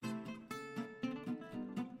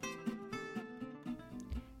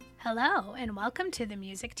Hello, and welcome to the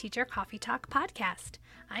Music Teacher Coffee Talk podcast.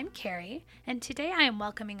 I'm Carrie, and today I am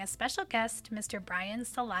welcoming a special guest, Mr. Brian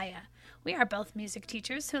Celaya. We are both music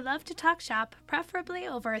teachers who love to talk shop, preferably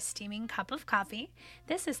over a steaming cup of coffee.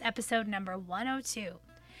 This is episode number 102.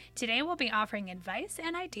 Today we'll be offering advice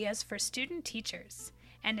and ideas for student teachers.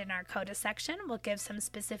 And in our CODA section, we'll give some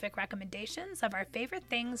specific recommendations of our favorite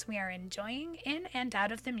things we are enjoying in and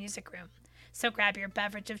out of the music room. So grab your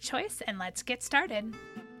beverage of choice and let's get started.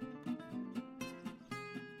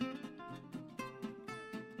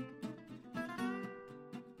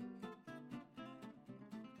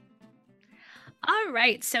 All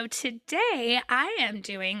right, so today I am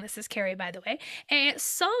doing, this is Carrie by the way, a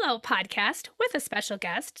solo podcast with a special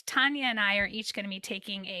guest. Tanya and I are each going to be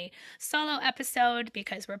taking a solo episode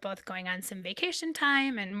because we're both going on some vacation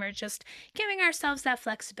time and we're just giving ourselves that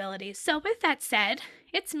flexibility. So with that said,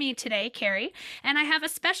 it's me today, Carrie, and I have a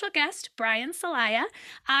special guest, Brian Celaya.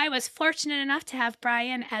 I was fortunate enough to have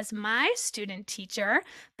Brian as my student teacher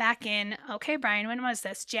back in, okay, Brian, when was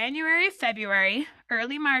this? January, February,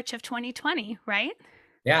 early March of 2020, right?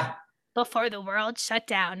 Yeah. Before the world shut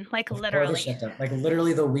down, Before literally. the shutdown,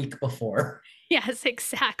 literally the week before. Yes,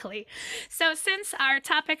 exactly. So since our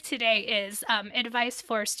topic today is advice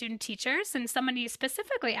for student teachers, and somebody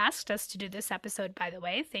specifically asked us to do this episode, by the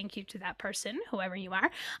way, thank you to that person, whoever you are.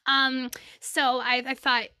 So I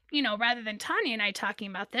thought, rather than Tanya and I talking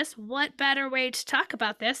about this, what better way to talk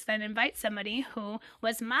about this than invite somebody who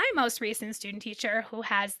was my most recent student teacher who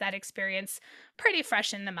has that experience pretty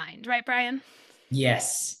fresh in the mind. Right, Brian?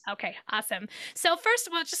 Yes. Okay, awesome. So first,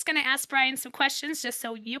 we're just going to ask Brian some questions just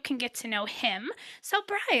so you can get to know him. So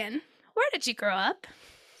Brian, where did you grow up?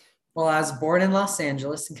 Well, I was born in Los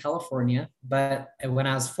Angeles in California, but when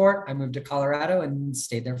I was 4, I moved to Colorado and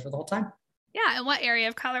stayed there for the whole time. Yeah, and what area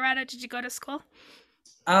of Colorado did you go to school?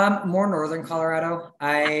 More northern Colorado.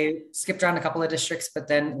 I skipped around a couple of districts, but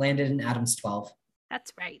then landed in Adams 12.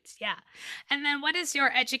 That's right, yeah. And then what is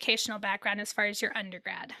your educational background as far as your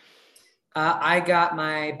undergrad? I got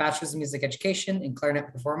my bachelor's in music education and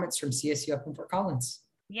clarinet performance from CSU up in Fort Collins.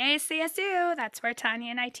 Yay, CSU. That's where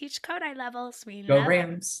Tanya and I teach Kodály levels. We Go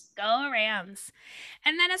Rams. Go Rams.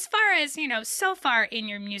 And then as far as, so far in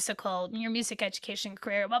your music education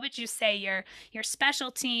career, what would you say your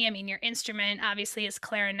specialty? I mean, your instrument obviously is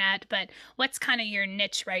clarinet, but what's kind of your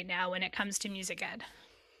niche right now when it comes to music ed?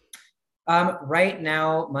 Right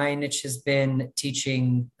now, my niche has been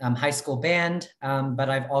teaching high school band, but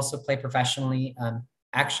I've also played professionally,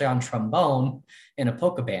 actually on trombone in a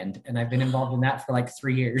polka band, and I've been involved in that for like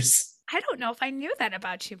 3 years. I don't know if I knew that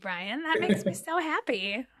about you, Brian. That makes me so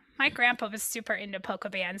happy. My grandpa was super into polka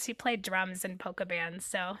bands. He played drums in polka bands,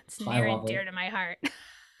 so it's near and dear to my heart.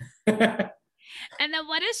 And then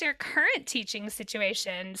what is your current teaching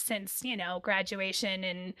situation since, graduation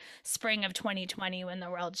in spring of 2020 when the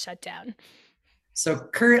world shut down? So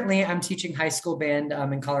currently I'm teaching high school band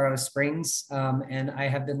in Colorado Springs, and I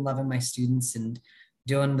have been loving my students and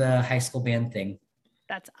doing the high school band thing.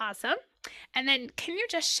 That's awesome. And then can you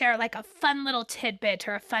just share like a fun little tidbit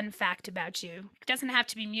or a fun fact about you? It doesn't have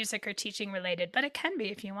to be music or teaching related, but it can be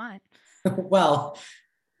if you want. Well,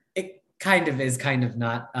 it kind of is, kind of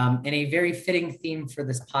not. And a very fitting theme for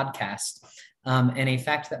this podcast. And a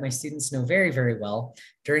fact that my students know very, very well.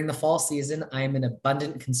 During the fall season, I am an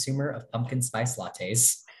abundant consumer of pumpkin spice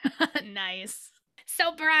lattes. Nice.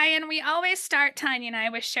 So, Brian, we always start, Tanya and I,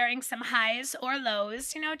 with sharing some highs or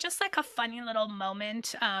lows, just like a funny little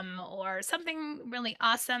moment or something really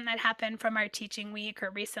awesome that happened from our teaching week or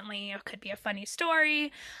recently. It could be a funny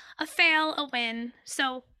story, a fail, a win.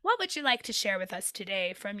 So what would you like to share with us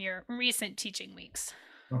today from your recent teaching weeks?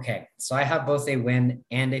 Okay, so I have both a win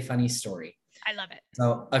and a funny story. I love it.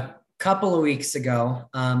 So a couple of weeks ago,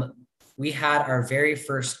 we had our very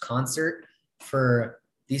first concert for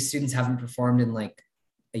these students haven't performed in like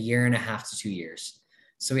a year and a half to 2 years.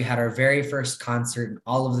 So we had our very first concert and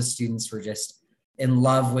all of the students were just in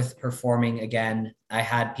love with performing again. I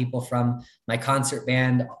had people from my concert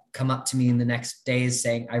band come up to me in the next days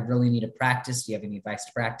saying, I really need to practice. Do you have any advice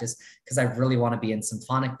to practice? Because I really want to be in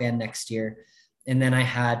symphonic band next year. And then I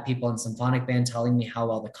had people in symphonic band telling me how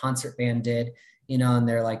well the concert band did, and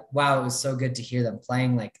they're like, wow, it was so good to hear them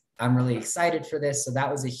playing. Like, I'm really excited for this. So that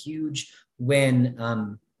was a huge win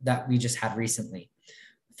that we just had recently.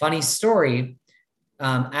 Funny story,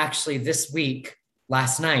 actually this week,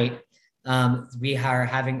 last night, we are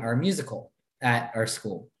having our musical at our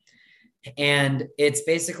school. And it's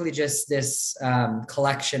basically just this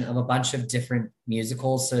collection of a bunch of different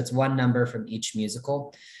musicals. So it's one number from each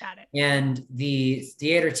musical. Got it. And the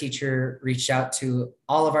theater teacher reached out to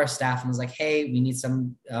all of our staff and was like, hey, we need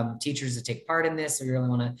some teachers to take part in this. We really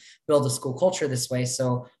want to build a school culture this way.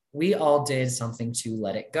 So we all did something to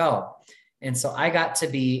let it go. And so I got to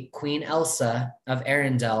be Queen Elsa of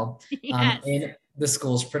Arendelle Yes. in the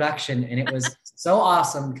school's production. And it was so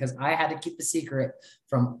awesome because I had to keep the secret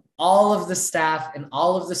from all of the staff and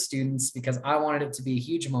all of the students because I wanted it to be a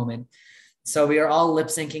huge moment. So we were all lip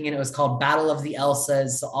syncing and it was called Battle of the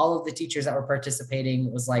Elsas. So all of the teachers that were participating,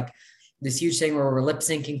 it was like this huge thing where we're lip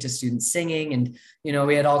syncing to students singing and,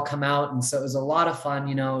 we had all come out. And so it was a lot of fun,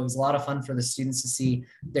 it was a lot of fun for the students to see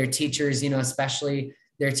their teachers, especially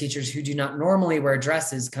their teachers who do not normally wear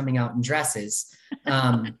dresses coming out in dresses.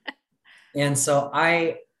 And so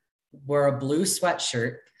I wore a blue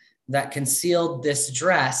sweatshirt that concealed this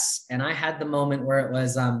dress. And I had the moment where it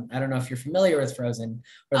was, I don't know if you're familiar with Frozen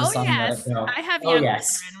or the song Let Yes. It Go. I have Oh, young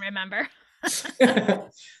yes. children, remember?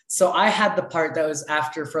 So I had the part that was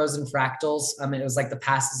after Frozen Fractals. It was like the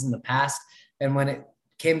passes in the past. And when it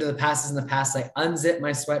came to the passes in the past, I unzipped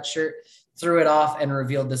my sweatshirt, threw it off, and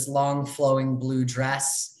revealed this long flowing blue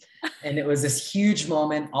dress. And it was this huge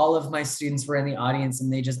moment. All of my students were in the audience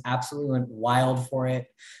and they just absolutely went wild for it.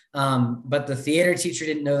 But the theater teacher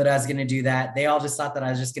didn't know that I was going to do that. They all just thought that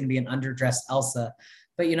I was just going to be an underdressed Elsa.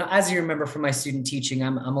 But, as you remember from my student teaching,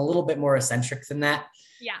 I'm a little bit more eccentric than that.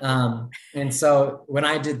 Yeah. And so when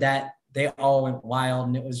I did that, they all went wild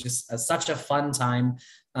and it was just such a fun time.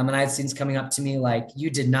 And I had students coming up to me like,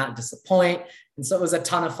 you did not disappoint. And so it was a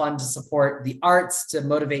ton of fun to support the arts, to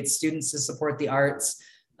motivate students to support the arts,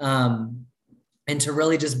 and to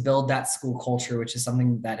really just build that school culture, which is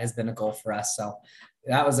something that has been a goal for us. So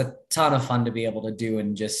that was a ton of fun to be able to do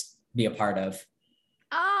and just be a part of.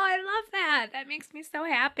 Oh, I love that. That makes me so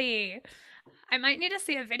happy. I might need to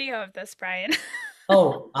see a video of this, Brian.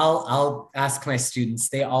 Oh, I'll ask my students.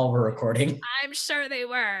 They all were recording. I'm sure they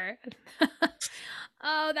were.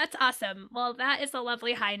 Oh, that's awesome. Well, that is a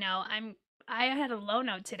lovely high note. I had a low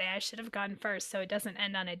note today. I should have gone first so it doesn't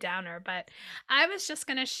end on a downer, but I was just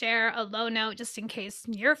going to share a low note just in case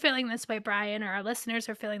you're feeling this way, Brian, or our listeners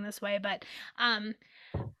are feeling this way, but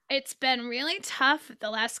it's been really tough the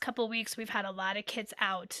last couple weeks. We've had a lot of kids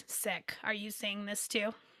out sick. Are you seeing this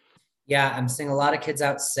too? Yeah, I'm seeing a lot of kids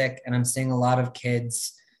out sick and I'm seeing a lot of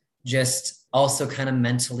kids just also kind of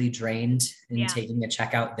mentally drained and Yeah. taking a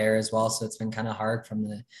check out there as well. So it's been kind of hard from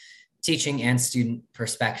the teaching and student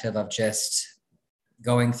perspective of just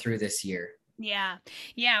going through this year. Yeah.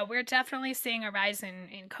 Yeah, we're definitely seeing a rise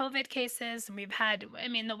in COVID cases. And we've had, I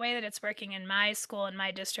mean, the way that it's working in my school, in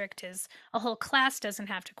my district, is a whole class doesn't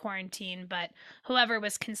have to quarantine, but whoever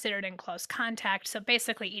was considered in close contact. So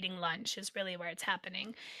basically, eating lunch is really where it's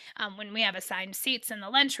happening. When we have assigned seats in the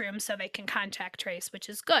lunchroom so they can contact trace, which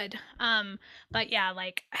is good. But yeah,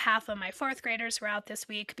 like half of my fourth graders were out this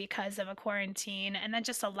week because of a quarantine. And then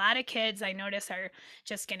just a lot of kids I notice are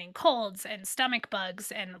just getting colds and stomach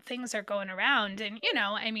bugs and things are going around. And,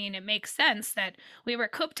 I mean, it makes sense that we were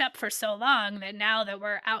cooped up for so long that now that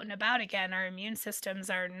we're out and about again, our immune systems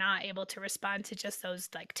are not able to respond to just those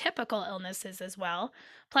like typical illnesses as well.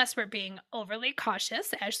 Plus, we're being overly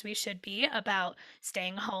cautious, as we should be, about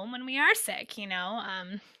staying home when we are sick.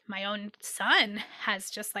 My own son has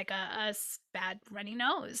just like a bad runny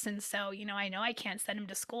nose. And so, I know I can't send him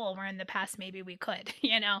to school where in the past maybe we could,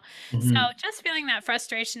 So Mhm. just feeling that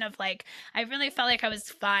frustration of like, I really felt like I was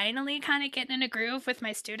finally kind of getting in a groove with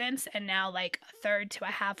my students. And now, like, a third to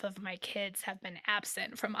a half of my kids have been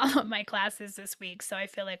absent from all of my classes this week. So I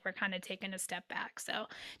feel like we're kind of taking a step back. So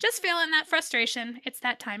just feeling that frustration. It's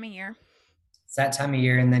that time of year. It's that time of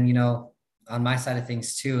year. And then, on my side of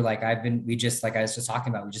things too, like like I was just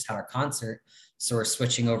talking about, we just had our concert. So we're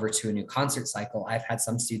switching over to a new concert cycle. I've had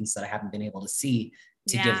some students that I haven't been able to see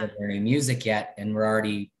to give Yeah, them their new music yet. And we're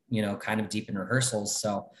already, kind of deep in rehearsals.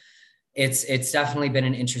 So it's definitely been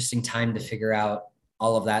an interesting time to figure out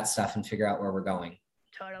all of that stuff and figure out where we're going.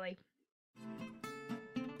 totally.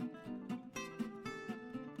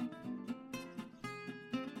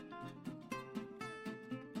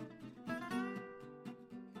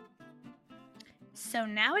 So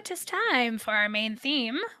now it is time for our main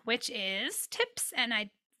theme, which is tips. And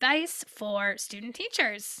I advice for student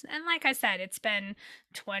teachers. And like I said, it's been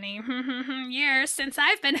 20 years since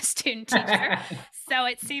I've been a student teacher. So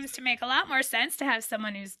it seems to make a lot more sense to have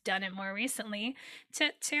someone who's done it more recently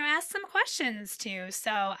to ask some questions to.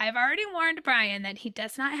 So I've already warned Brian that he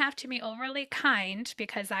does not have to be overly kind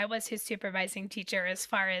because I was his supervising teacher as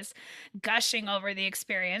far as gushing over the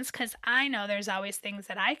experience, because I know there's always things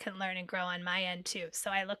that I can learn and grow on my end too. So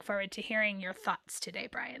I look forward to hearing your thoughts today,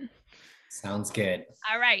 Brian. Sounds good.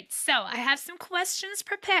 All right, so I have some questions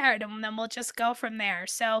prepared and then we'll just go from there.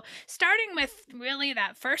 So, starting with really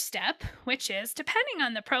that first step, which is depending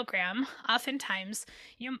on the program, oftentimes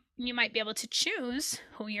you might be able to choose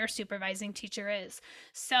who your supervising teacher is.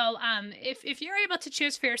 So, if you're able to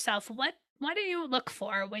choose for yourself, what do you look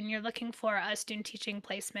for when you're looking for a student teaching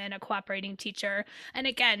placement, a cooperating teacher? And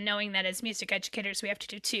again, knowing that as music educators, we have to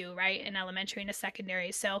do two, right? An elementary and a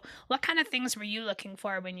secondary. So, what kind of things were you looking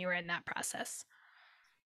for when you were in that process?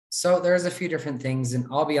 So there's a few different things. And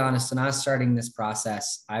I'll be honest, when I was starting this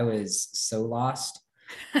process, I was so lost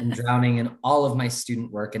and drowning in all of my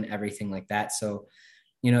student work and everything like that. So,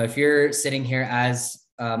 if you're sitting here as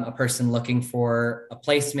a person looking for a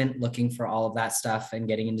placement, looking for all of that stuff and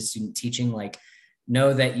getting into student teaching, like,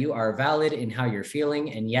 know that you are valid in how you're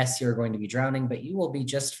feeling. And yes, you're going to be drowning, but you will be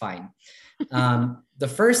just fine. The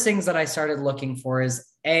first things that I started looking for is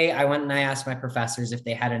I went and I asked my professors if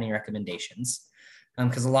they had any recommendations.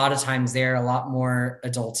 Because a lot of times they're a lot more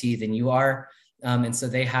adulty than you are. And so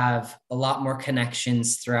they have a lot more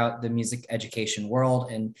connections throughout the music education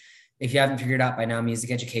world. And if you haven't figured out by now, music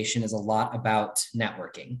education is a lot about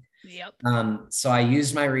networking. Yep. So I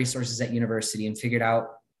used my resources at university and figured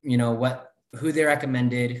out, who they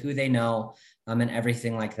recommended, who they know, and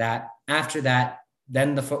everything like that. After that,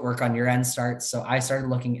 then the footwork on your end starts. So I started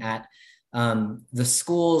looking at the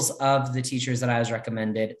schools of the teachers that I was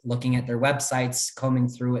recommended, looking at their websites, combing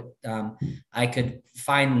through it. I could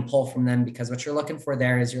find and pull from them, because what you're looking for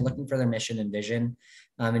there is you're looking for their mission and vision,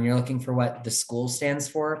 and you're looking for what the school stands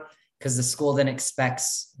for, because the school then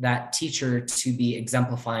expects that teacher to be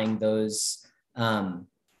exemplifying those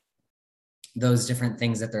different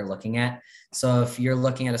things that they're looking at. So if you're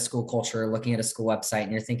looking at a school culture, looking at a school website,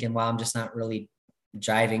 and you're thinking, well, I'm just not really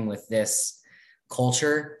jiving with this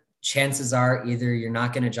culture, chances are either you're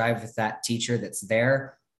not going to jive with that teacher that's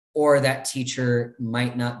there, or that teacher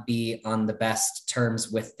might not be on the best terms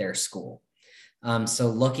with their school. So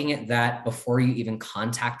looking at that before you even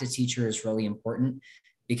contact a teacher is really important,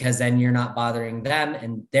 because then you're not bothering them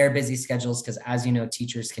and their busy schedules. Because as you know,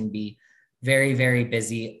 teachers can be very, very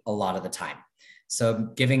busy a lot of the time.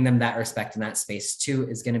 So giving them that respect and that space too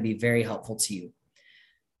is going to be very helpful to you.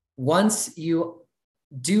 Once you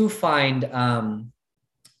do find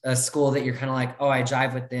a school that you're kind of like, oh, I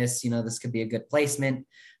jive with this, this could be a good placement.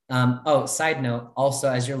 Side note, also,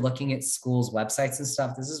 as you're looking at schools' websites and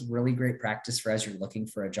stuff, this is really great practice for as you're looking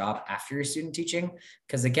for a job after your student teaching.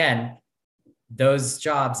 Because again, those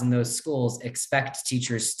jobs and those schools expect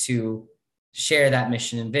teachers to share that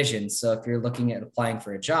mission and vision. So if you're looking at applying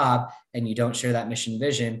for a job and you don't share that mission and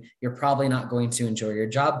vision, you're probably not going to enjoy your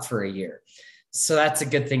job for a year. So that's a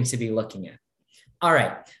good thing to be looking at. All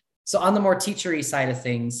right. So on the more teachery side of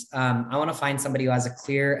things, I want to find somebody who has a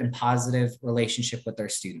clear and positive relationship with their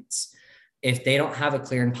students. If they don't have a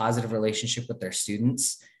clear and positive relationship with their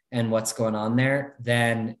students and what's going on there,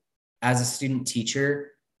 then as a student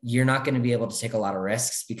teacher, you're not going to be able to take a lot of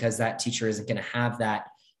risks, because that teacher isn't going to have that,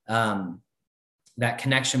 that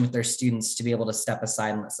connection with their students to be able to step aside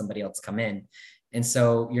and let somebody else come in. And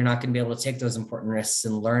so you're not going to be able to take those important risks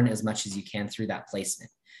and learn as much as you can through that placement.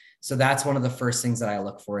 So that's one of the first things that I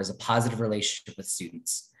look for, is a positive relationship with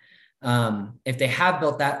students. If they have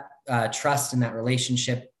built that trust in that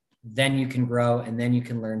relationship, then you can grow and then you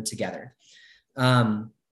can learn together.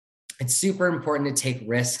 It's super important to take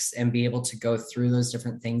risks and be able to go through those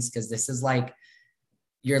different things, because this is like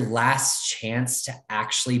your last chance to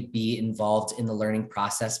actually be involved in the learning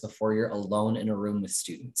process before you're alone in a room with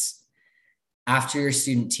students. After your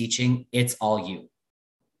student teaching, it's all you.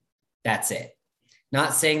 That's it.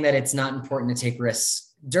 Not saying that it's not important to take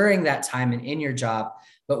risks during that time and in your job,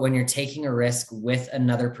 but when you're taking a risk with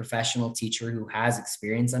another professional teacher who has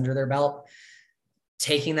experience under their belt,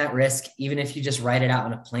 taking that risk, even if you just write it out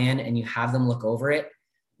on a plan and you have them look over it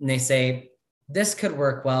and they say, this could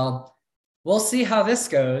work well, we'll see how this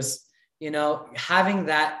goes. Having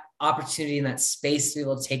that opportunity and that space to be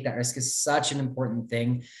able to take that risk is such an important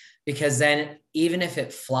thing, because then even if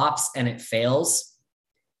it flops and it fails,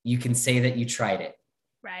 you can say that you tried it.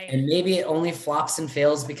 Right. And maybe it only flops and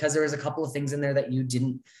fails because there was a couple of things in there that you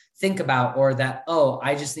didn't think about, or that,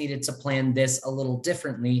 I just needed to plan this a little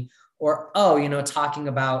differently, Or, oh, talking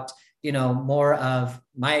about, more of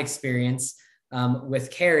my experience with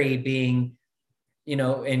Carrie being, in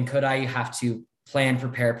Kodály, you have to plan,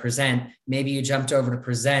 prepare, present. Maybe you jumped over to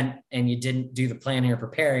present and you didn't do the planning or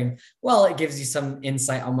preparing. Well, it gives you some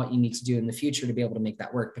insight on what you need to do in the future to be able to make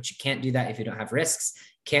that work. But you can't do that if you don't have risks.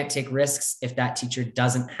 Can't take risks if that teacher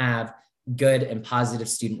doesn't have good and positive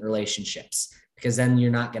student relationships, because then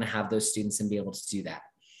you're not going to have those students and be able to do that.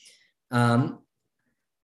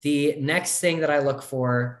 The next thing that I look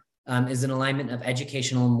for is an alignment of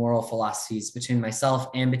educational and moral philosophies between myself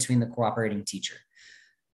and between the cooperating teacher.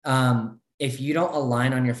 If you don't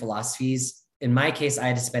align on your philosophies, in my case, I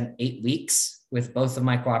had to spend 8 weeks with both of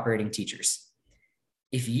my cooperating teachers.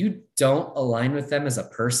 If you don't align with them as a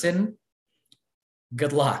person,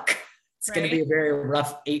 good luck. It's going to be a very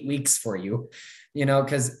rough 8 weeks for you,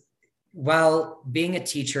 because while being a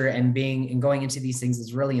teacher and going into these things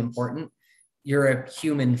is really important, you're a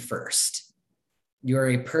human first. You're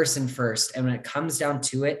a person first. And when it comes down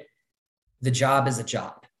to it, the job is a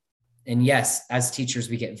job. And yes, as teachers,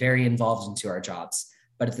 we get very involved into our jobs,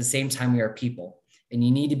 but at the same time, we are people, and you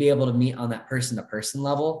need to be able to meet on that person-to-person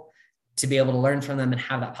level to be able to learn from them and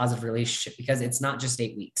have that positive relationship, because it's not just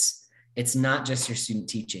 8 weeks. It's not just your student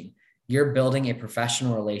teaching. You're building a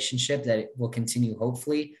professional relationship that will continue,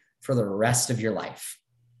 hopefully, for the rest of your life.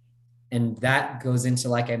 And that goes into,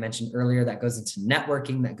 like I mentioned earlier, that goes into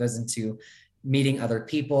networking, that goes into meeting other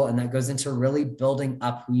people, and that goes into really building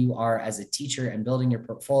up who you are as a teacher and building your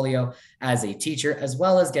portfolio as a teacher, as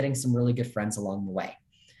well as getting some really good friends along the way.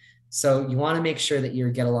 So you want to make sure that you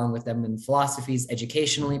get along with them in philosophies,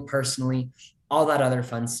 educationally, personally, all that other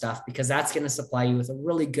fun stuff, because that's going to supply you with a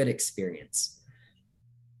really good experience.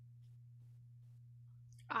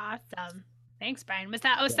 Awesome. Thanks, Brian. Was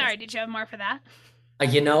that, sorry, did you have more for that?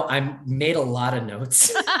 I made a lot of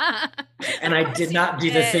notes and I did not do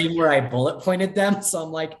the thing where I bullet pointed them. So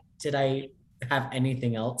I'm like, did I have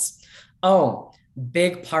anything else? Oh,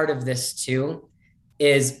 big part of this too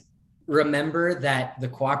is remember that the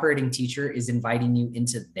cooperating teacher is inviting you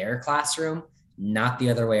into their classroom, not the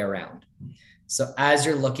other way around. So as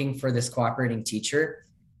you're looking for this cooperating teacher,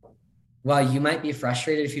 while you might be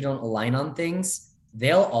frustrated if you don't align on things,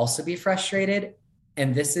 they'll also be frustrated.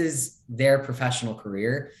 And this is their professional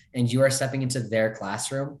career, and you are stepping into their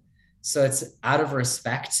classroom. So it's out of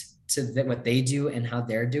respect to what they do and how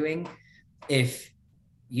they're doing. If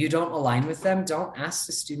you don't align with them, don't ask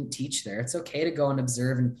the student teach there. It's okay to go and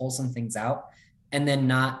observe and pull some things out and then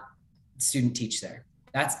not student teach there.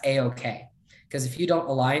 That's a-okay. Because if you don't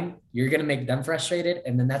align, you're going to make them frustrated,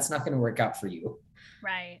 and then that's not going to work out for you.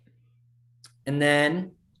 Right. And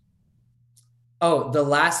then, the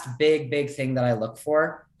last big thing that I look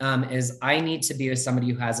for is I need to be with somebody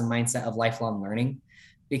who has a mindset of lifelong learning,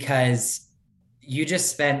 because you just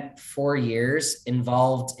spent 4 years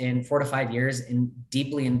involved in 4 to 5 years and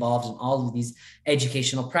deeply involved in all of these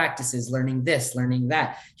educational practices, learning this, learning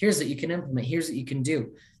that. Here's what you can implement. Here's what you can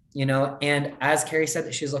do, and as Carrie said,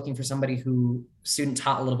 that she's looking for somebody who student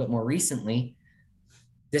taught a little bit more recently.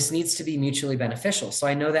 This needs to be mutually beneficial. So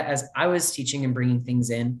I know that as I was teaching and bringing things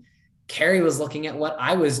in, Carrie was looking at what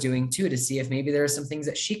I was doing too, to see if maybe there are some things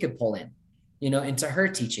that she could pull in, into her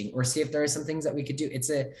teaching, or see if there are some things that we could do. It's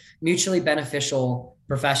a mutually beneficial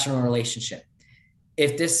professional relationship.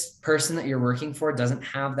 If this person that you're working for doesn't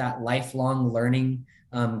have that lifelong learning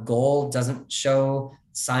goal, doesn't show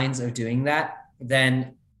signs of doing that,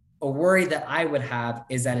 then a worry that I would have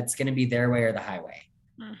is that it's going to be their way or the highway.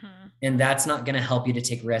 Mm-hmm. And that's not going to help you to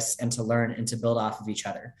take risks and to learn and to build off of each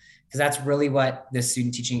other. Because that's really what this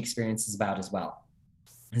student teaching experience is about as well.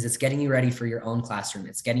 Is it's getting you ready for your own classroom.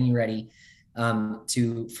 It's getting you ready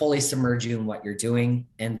to fully submerge you in what you're doing.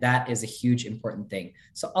 And that is a huge important thing.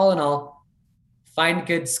 So all in all, find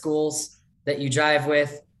good schools that you jive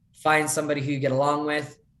with, find somebody who you get along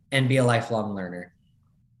with, and be a lifelong learner.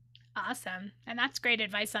 Awesome. And that's great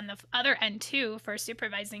advice on the other end too, for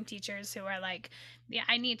supervising teachers who are like, yeah,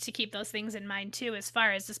 I need to keep those things in mind too, as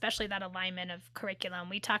far as especially that alignment of curriculum.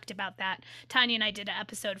 We talked about that. Tanya and I did an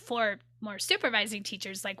episode for more supervising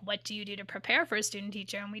teachers, like what do you do to prepare for a student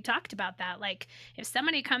teacher? And we talked about that. Like if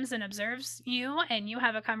somebody comes and observes you and you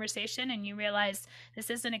have a conversation and you realize this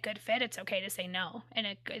isn't a good fit, it's okay to say no. And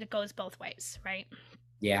it goes both ways, right?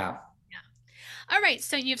 Yeah. All right,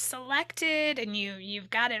 so you've selected and you've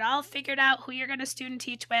got it all figured out who you're going to student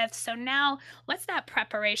teach with. So now what's that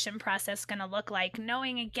preparation process going to look like,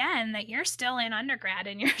 knowing again that you're still in undergrad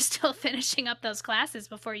and you're still finishing up those classes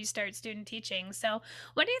before you start student teaching. So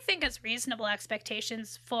what do you think is reasonable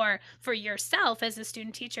expectations for yourself as a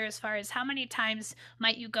student teacher, as far as how many times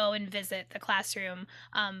might you go and visit the classroom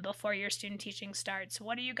before your student teaching starts?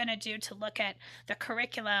 What are you going to do to look at the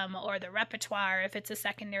curriculum or the repertoire if it's a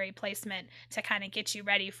secondary placement to kind of get you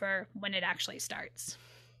ready for when it actually starts?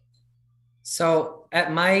 So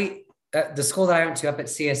at the school that I went to up at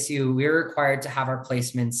CSU, we were required to have our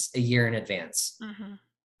placements a year in advance. Mm-hmm.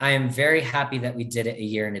 I am very happy that we did it a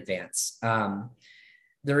year in advance.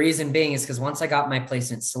 The reason being is because once I got my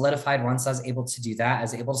placement solidified, once I was able to do that, I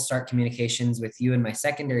was able to start communications with you and my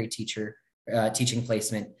secondary teacher teaching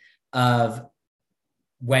placement of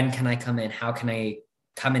when can I come in? How can I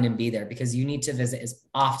come in and be there? Because you need to visit as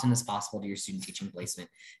often as possible to your student teaching placement.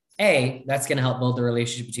 A, that's going to help build the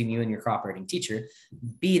relationship between you and your cooperating teacher.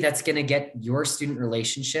 B, that's going to get your student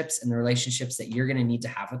relationships and the relationships that you're going to need to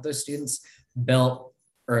have with those students built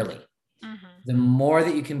early. Mm-hmm. The more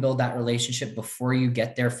that you can build that relationship before you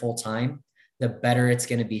get there full time, the better it's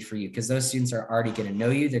going to be for you, because those students are already going to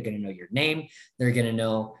know you. They're going to know your name. They're going to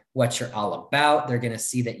know what you're all about. They're going to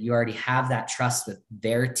see that you already have that trust with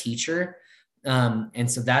their teacher.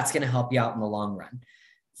 And so that's going to help you out in the long run.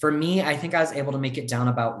 For me, I think I was able to make it down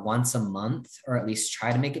about once a month, or at least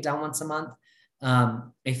try to make it down once a month.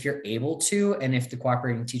 If you're able to, and if the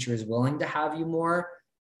cooperating teacher is willing to have you more,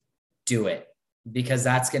 do it, because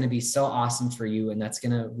that's going to be so awesome for you. And that's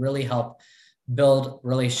going to really help build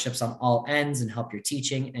relationships on all ends and help your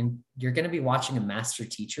teaching. And you're going to be watching a master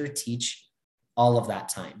teacher teach all of that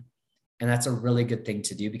time. And that's a really good thing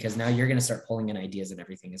to do, because now you're going to start pulling in ideas and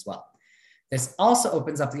everything as well. This also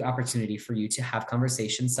opens up the opportunity for you to have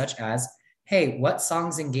conversations such as, hey, what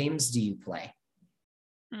songs and games do you play?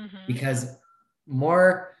 Mm-hmm. Because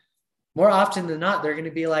more often than not, they're going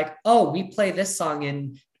to be like, oh, we play this song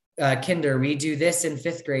in kinder, we do this in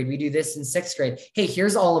 5th grade, we do this in 6th grade. Hey,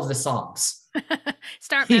 here's all of the songs.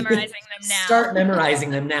 Start memorizing them now. Start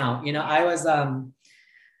memorizing them now. You know, I was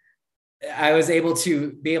able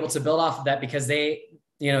to build off of that, because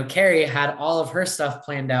Carrie had all of her stuff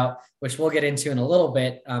planned out, which we'll get into in a little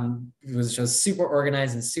bit. It was just super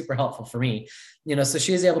organized and super helpful for me. So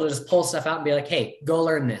she was able to just pull stuff out and be like, hey, go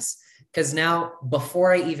learn this. Because now,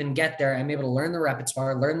 before I even get there, I'm able to learn the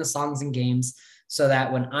repertoire, learn the songs and games, so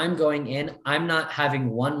that when I'm going in, I'm not having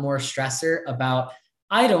one more stressor about,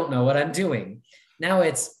 I don't know what I'm doing. Now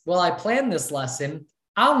it's, well, I planned this lesson.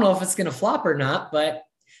 I don't know if it's going to flop or not, but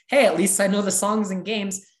hey, at least I know the songs and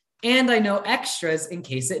games, and I know extras in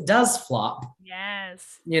case it does flop.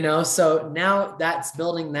 Yes. So now that's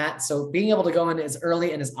building that. So being able to go in as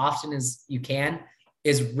early and as often as you can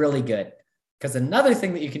is really good. Because another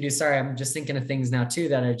thing that you can do, sorry, I'm just thinking of things now too,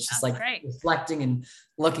 that are just great. Reflecting and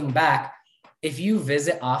looking back. If you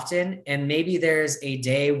visit often, and maybe there's a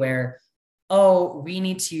day where, oh, we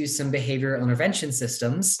need to use some behavioral intervention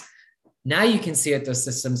systems. Now you can see what those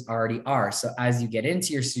systems already are. So as you get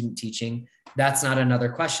into your student teaching, that's not another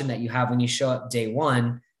question that you have when you show up day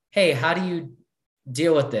one. Hey, how do you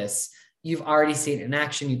deal with this? You've already seen it in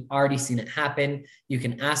action. You've already seen it happen. You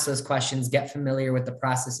can ask those questions, get familiar with the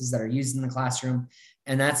processes that are used in the classroom.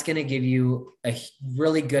 And that's going to give you a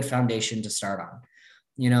really good foundation to start on.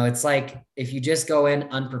 It's like if you just go in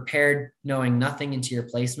unprepared, knowing nothing into your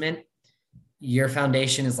placement, your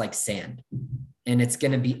foundation is like sand, and it's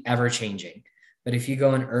going to be ever changing. But if you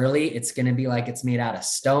go in early, it's going to be like it's made out of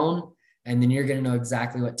stone, and then you're going to know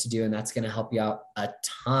exactly what to do. And that's going to help you out a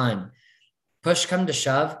ton. Push come to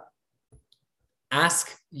shove,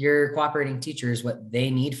 ask your cooperating teachers what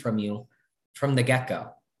they need from you from the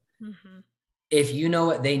get-go. Mm-hmm. If you know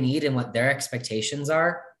what they need and what their expectations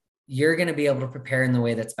are, you're going to be able to prepare in the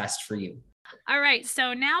way that's best for you. All right.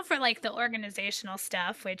 So now for like the organizational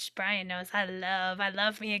stuff, which Brian knows I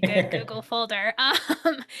love me a good Google folder.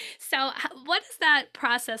 So what does that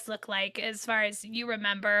process look like as far as you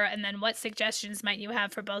remember? And then what suggestions might you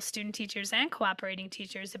have for both student teachers and cooperating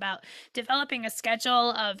teachers about developing a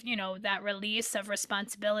schedule of, that release of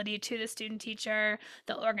responsibility to the student teacher,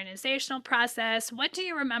 the organizational process? What do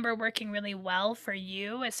you remember working really well for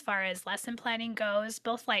you as far as lesson planning goes,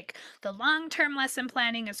 both like the long-term lesson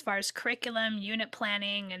planning as far as curriculum curriculum, unit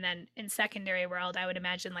planning, and then in secondary world, I would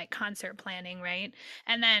imagine like concert planning, right?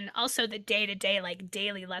 And then also the day-to-day, like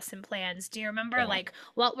daily lesson plans. Do you remember Yeah. like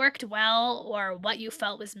what worked well or what you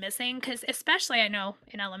felt was missing? Because especially I know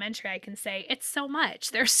in elementary, I can say it's so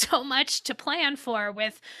much. There's so much to plan for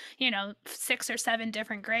with, 6 or 7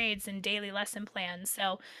 different grades and daily lesson plans.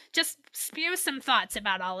 So just spew some thoughts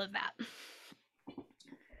about all of that.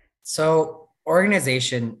 So,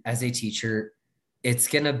 organization as a teacher, it's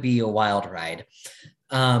going to be a wild ride.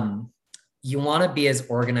 Um, you want to be as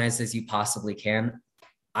organized as you possibly can.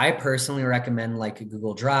 I personally recommend like a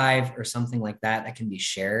Google Drive or something like that that can be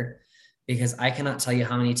shared, because I cannot tell you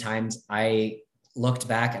how many times I looked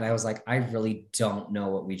back and I was like, I really don't know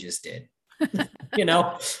what we just did. you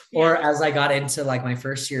know Yeah. or as I got into like my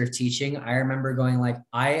first year of teaching, I remember going like,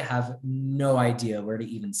 I have no idea where to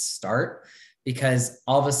even start, because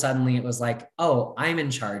all of a sudden it was like, oh, I'm in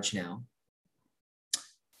charge now.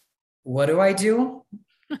 What do I do?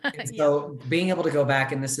 And Yep. so being able to go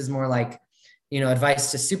back, and this is more like,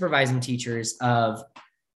 advice to supervising teachers, of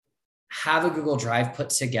have a Google Drive put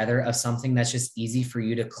together of something that's just easy for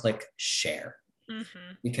you to click share, Hmm.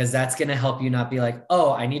 because that's going to help you not be like,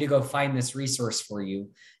 oh, I need to go find this resource for you.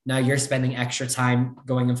 Now you're spending extra time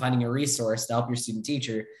going and finding a resource to help your student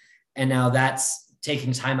teacher. And now that's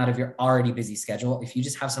taking time out of your already busy schedule. If you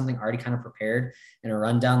just have something already kind of prepared and a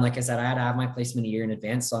rundown, like I said, I had to have my placement a year in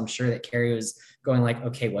advance. So I'm sure that Carrie was going like,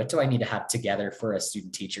 okay, what do I need to have together for a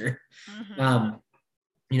student teacher? Hmm. Um,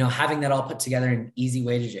 having that all put together in an easy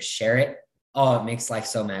way to just share it, oh, it makes life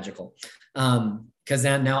so magical. Because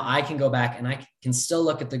then now I can go back and I can still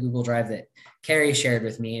look at the Google Drive that Carrie shared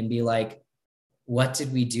with me and be like, what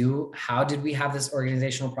did we do? How did we have this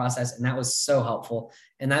organizational process? And that was so helpful.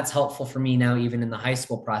 And that's helpful for me now, even in the high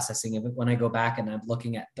school processing of it. When I go back and I'm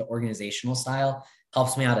looking at the organizational style,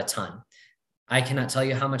 helps me out a ton. I cannot tell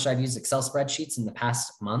you how much I've used Excel spreadsheets in the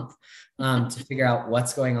past month to figure out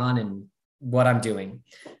what's going on and what I'm doing.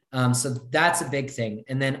 So that's a big thing.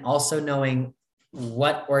 And then also knowing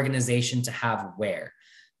what organization to have where.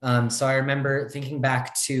 So I remember thinking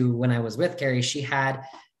back to when I was with Carrie, she had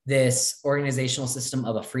this organizational system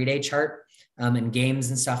of a free day chart, and games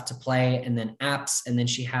and stuff to play, and then apps. And then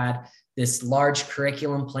she had this large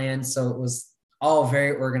curriculum plan. So it was all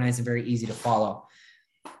very organized and very easy to follow.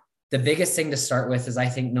 The biggest thing to start with is, I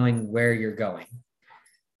think, knowing where you're going.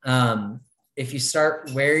 If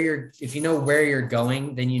you know where you're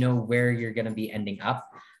going, then you know where you're going to be ending up.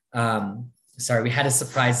 Sorry, we had a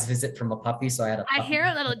surprise visit from a puppy, so I had a I puppy. hear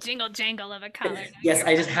a little jingle jangle of a collar. Yes,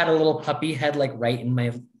 I just had a little puppy head like right in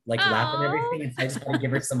my like lap and Oh, everything, and so I just want to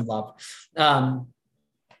give her some love. Um,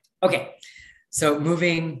 okay, so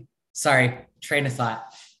train of thought.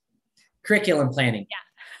 Curriculum planning. yeah.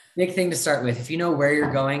 Big thing to start with. If you know where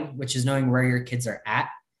you're going, which is knowing where your kids are at,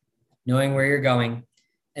 knowing where you're going,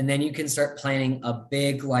 and then you can start planning a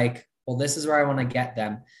big, like, well, this is where I want to get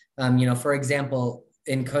them. For example,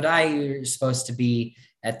 in Kodai, you're supposed to be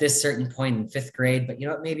at this certain point in fifth grade, but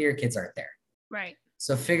maybe your kids aren't there. Right.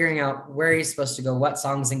 So figuring out where you're supposed to go, what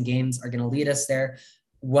songs and games are going to lead us there,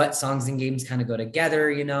 what songs and games kind of go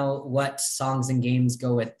together, what songs and games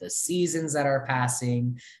go with the seasons that are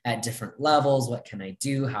passing at different levels. What can I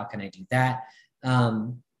do? How can I do that?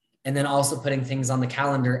 And then also putting things on the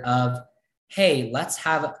calendar of, hey, let's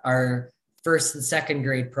have our first and second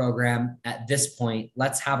grade program at this point.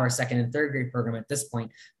 Let's have our second and third grade program at this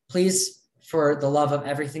point. Please, for the love of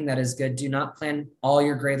everything that is good, do not plan all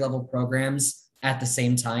your grade level programs at the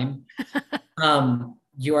same time.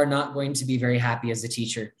 You are not going to be very happy as a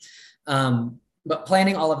teacher. But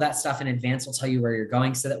planning all of that stuff in advance will tell you where you're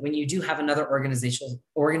going, so that when you do have another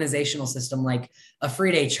organizational system like a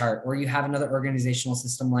free day chart, or you have another organizational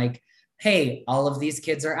system like, hey, all of these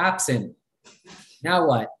kids are absent. Now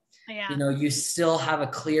what? Yeah. You still have a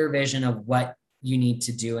clear vision of what you need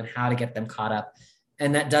to do and how to get them caught up.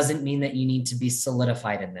 And that doesn't mean that you need to be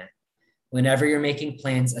solidified in that. Whenever you're making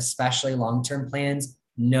plans, especially long-term plans,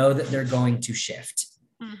 know that they're going to shift.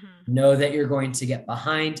 Mm-hmm. Know that you're going to get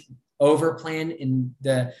behind, over plan in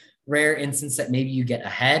the rare instance that maybe you get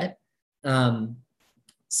ahead,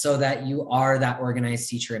 so that you are that organized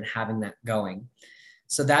teacher and having that going.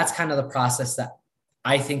 So that's kind of the process that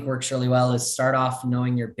I think works really well, is start off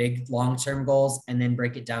knowing your big long-term goals and then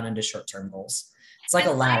break it down into short-term goals. It's like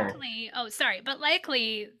a ladder.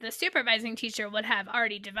 Likely the supervising teacher would have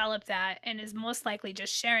already developed that and is most likely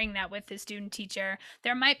just sharing that with the student teacher.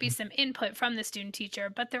 There might be some input from the student teacher,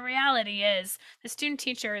 but the reality is the student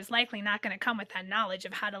teacher is likely not going to come with that knowledge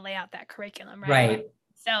of how to lay out that curriculum, right? Right.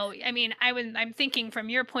 So, I mean, I'm thinking from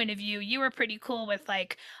your point of view, you were pretty cool with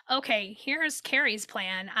like, okay, here's Carrie's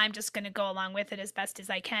plan. I'm just going to go along with it as best as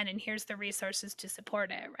I can, and here's the resources to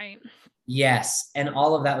support it, right? Yes. And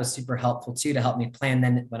all of that was super helpful too to help me plan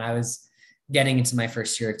then when I was getting into my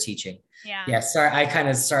first year of teaching. Yeah. Yeah, sorry, I kind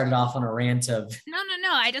of started off on a rant of No, no,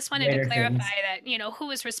 no. I just wanted to later clarify things. that,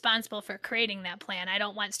 who is responsible for creating that plan. I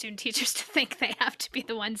don't want student teachers to think they have to be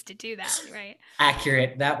the ones to do that, right?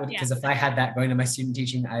 Accurate. That would, Yeah. because if I had that going to my student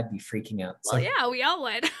teaching, I'd be freaking out. Well, So yeah, we all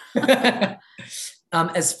would.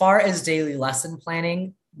 as far as daily lesson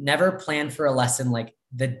planning, never plan for a lesson like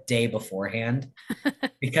the day beforehand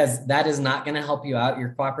because that is not going to help you out. Your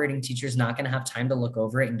cooperating teacher is not going to have time to look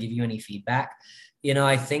over it and give you any feedback.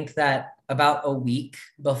 I think that about a week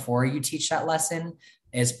before you teach that lesson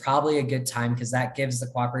is probably a good time because that gives the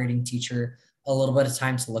cooperating teacher a little bit of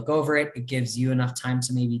time to look over it. It gives you enough time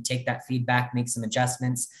to maybe take that feedback, make some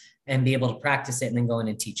adjustments, and be able to practice it and then go in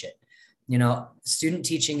and teach it. Student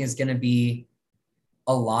teaching is going to be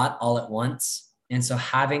a lot all at once. And so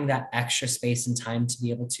having that extra space and time to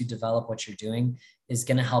be able to develop what you're doing is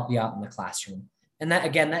going to help you out in the classroom. And that,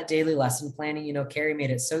 again, that daily lesson planning, Carrie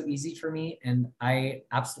made it so easy for me and I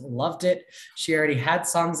absolutely loved it. She already had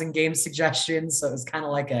songs and game suggestions. So it was kind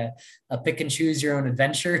of like a pick and choose your own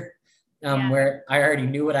adventure Yeah. where I already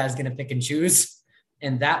knew what I was going to pick and choose.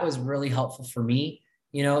 And that was really helpful for me.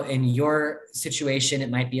 In your situation, it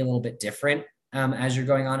might be a little bit different as you're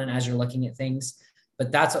going on and as you're looking at things,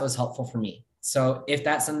 but that's what was helpful for me. So if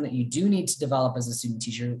that's something that you do need to develop as a student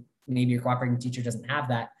teacher, maybe your cooperating teacher doesn't have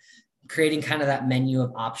that, creating kind of that menu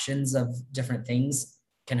of options of different things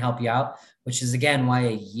can help you out, which is again why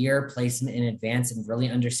a year placement in advance and really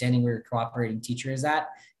understanding where your cooperating teacher is at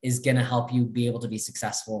is going to help you be able to be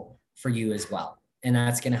successful for you as well. And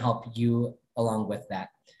that's going to help you along with that.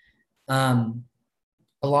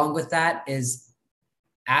 Along with that is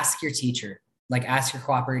ask your teacher, like ask your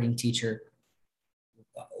cooperating teacher,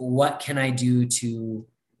 what can I do to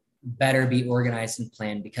better be organized and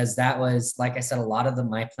planned? Because that was, like I said, a lot of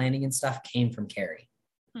my planning and stuff came from Carrie.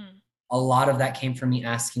 A lot of that came from me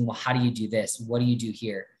asking, well, how do you do this? What do you do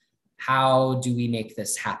here? How do we make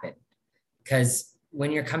this happen? Because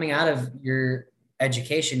when you're coming out of your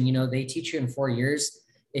education, they teach you in 4 years.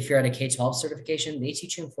 If you're at a K-12 certification, they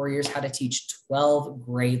teach you in 4 years how to teach 12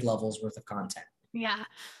 grade levels worth of content. Yeah.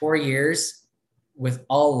 4 years with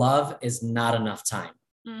all love is not enough time.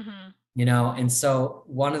 And so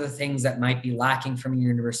one of the things that might be lacking from your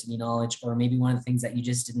university knowledge, or maybe one of the things that you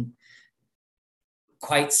just didn't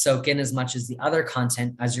quite soak in as much as the other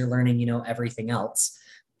content as you're learning, everything else,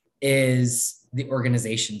 is the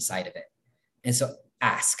organization side of it. And so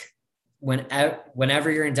ask.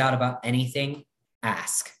 Whenever you're in doubt about anything,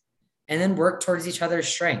 ask. And then work towards each other's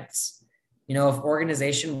strengths. If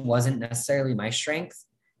organization wasn't necessarily my strength,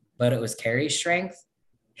 but it was Carrie's strength,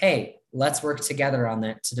 hey, let's work together on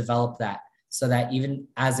that to develop that so that even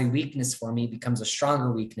as a weakness for me becomes a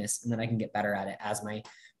stronger weakness, and then I can get better at it as my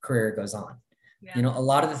career goes on. Yeah. A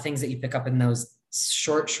lot of the things that you pick up in those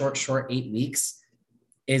short 8 weeks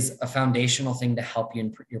is a foundational thing to help you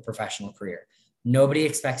in your professional career. Nobody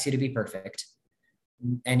expects you to be perfect.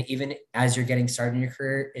 And even as you're getting started in your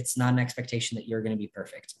career, it's not an expectation that you're going to be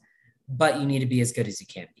perfect, but you need to be as good as you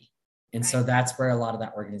can be. And so that's where a lot of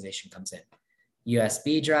that organization comes in.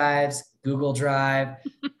 USB drives, Google Drive,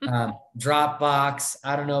 Dropbox.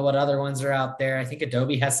 I don't know what other ones are out there. I think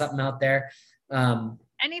Adobe has something out there.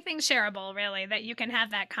 Anything shareable, really, that you can have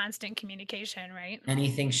that constant communication, right?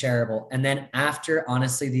 Anything shareable. And then after,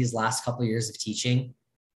 honestly, these last couple of years of teaching,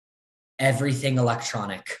 everything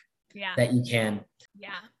electronic that you can. Yeah.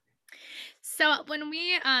 So when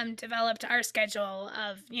we developed our schedule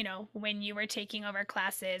of, when you were taking over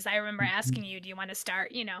classes, I remember asking you, do you want to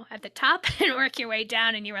start, at the top and work your way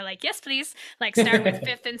down? And you were like, yes, please. Like start with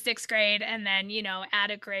 5th and 6th grade and then,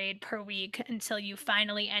 add a grade per week until you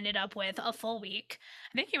finally ended up with a full week.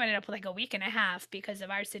 I think you ended up with like a week and a half because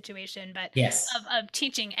of our situation, but yes, of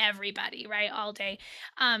teaching everybody, right, all day.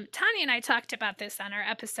 Tanya and I talked about this on our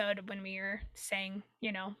episode when we were saying,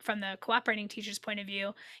 from the cooperating teacher's point of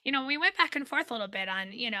view, we went back and forth a little bit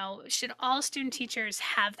on, should all student teachers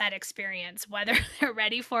have that experience, whether they're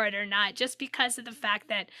ready for it or not, just because of the fact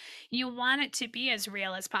that you want it to be as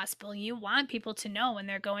real as possible. You want people to know when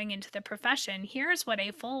they're going into the profession, here's what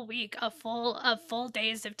a full week, of full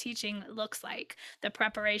days of teaching looks like, the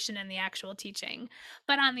preparation and the actual teaching.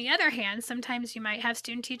 But on the other hand, sometimes you might have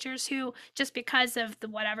student teachers who, just because of the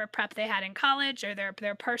whatever prep they had in college or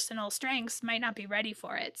their personal strengths, might not be ready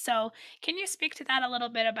for it. So can you speak to that a little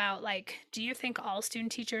bit about, like, do you think all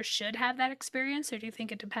student teachers should have that experience, or do you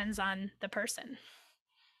think it depends on the person?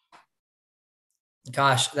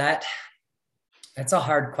 Gosh, that's a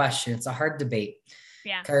hard question. It's a hard debate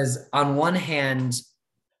Yeah. because on one hand,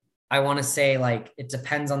 I want to say like it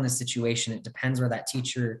depends on the situation. It depends where that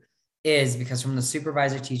teacher is, because from the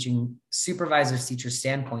supervisor's teacher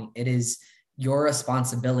standpoint, it is your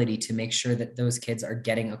responsibility to make sure that those kids are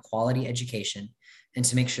getting a quality education and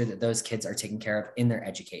to make sure that those kids are taken care of in their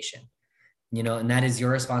education. And that is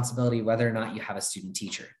your responsibility whether or not you have a student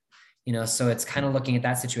teacher. So it's kind of looking at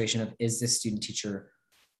that situation of, is this student teacher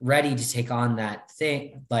ready to take on that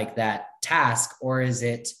thing, like that task, or is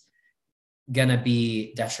it going to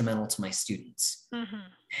be detrimental to my students? Mm-hmm.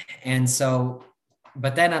 And so,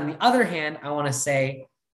 but then on the other hand, I want to say,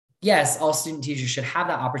 yes, all student teachers should have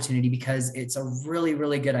that opportunity, because it's a really,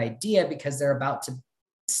 really good idea, because they're about to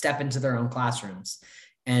step into their own classrooms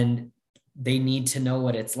and they need to know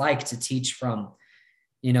what it's like to teach from,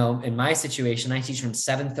 in my situation, I teach from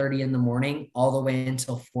 7:30 in the morning all the way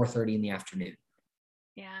until 4:30 in the afternoon.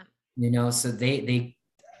 Yeah. So they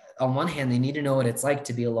on one hand, they need to know what it's like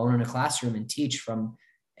to be alone in a classroom and teach from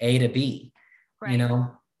A to B, Right.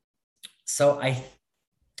 So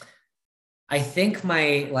I think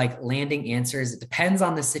my like landing answer is it depends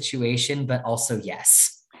on the situation, but also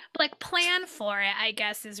yes. Like plan for it, I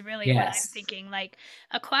guess, is really what I'm Yes. thinking. Like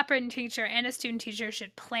a cooperating teacher and a student teacher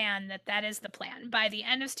should plan that is the plan. By the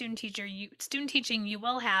end of student teaching, you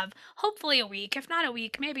will have hopefully a week, if not a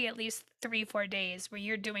week, maybe at least 3-4 days where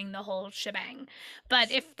you're doing the whole shebang.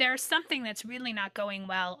 But if there's something that's really not going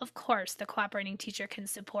well, of course the cooperating teacher can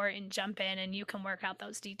support and jump in and you can work out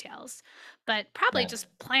those details. But probably Yeah.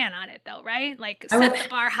 just plan on it though, right? Like I set would the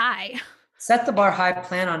bar high. set the bar high,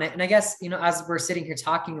 plan on it. And I guess, as we're sitting here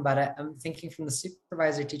talking about it, I'm thinking from the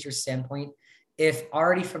supervisor teacher standpoint, if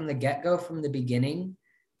already from the get-go, from the beginning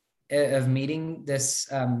of meeting this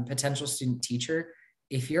potential student teacher,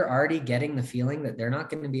 if you're already getting the feeling that they're not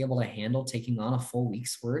going to be able to handle taking on a full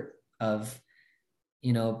week's worth of,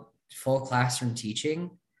 full classroom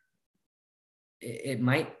teaching, it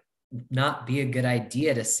might not be a good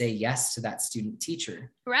idea to say yes to that student teacher.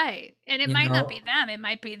 Right. And it You might not know, be them. It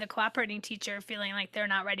might be the cooperating teacher feeling like they're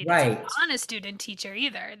not ready to take right, on a student teacher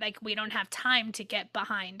either. Like we don't have time to get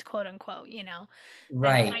behind, quote unquote, And it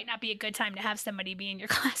right, might not be a good time to have somebody be in your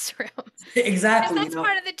classroom. Because exactly. that's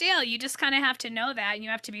part of the deal. You just kind of have to know that and you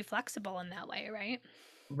have to be flexible in that way, right?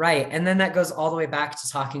 Right. And then that goes all the way back to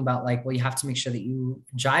talking about like, well, you have to make sure that you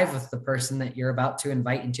jive with the person that you're about to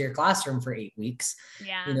invite into your classroom for 8 weeks,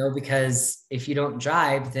 Yeah. because if you don't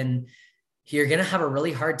jive, then you're going to have a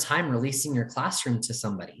really hard time releasing your classroom to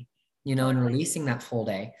somebody, and Totally. releasing that full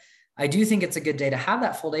day. I do think it's a good day to have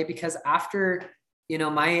that full day, because after,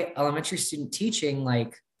 my elementary student teaching,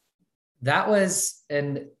 like we had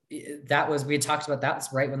talked about, that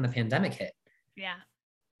was right when the pandemic hit. Yeah.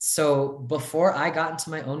 So before I got into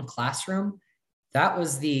my own classroom, that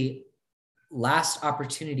was the last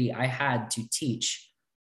opportunity I had to teach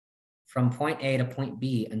from point A to point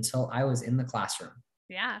B until I was in the classroom.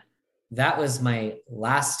 Yeah. That was my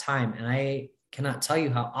last time. And I cannot tell you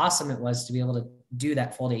how awesome it was to be able to do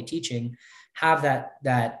that full day teaching, have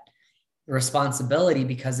that responsibility,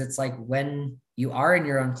 because it's like when you are in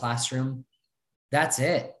your own classroom, that's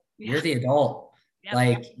it. Yeah. You're the adult. Yep.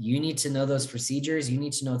 Like you need to know those procedures. You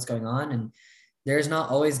need to know what's going on. And there's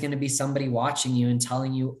not always going to be somebody watching you and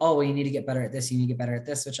telling you, oh, well, you need to get better at this. You need to get better at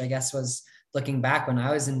this, which I guess was looking back when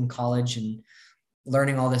I was in college and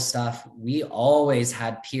learning all this stuff. We always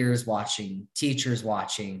had peers watching, teachers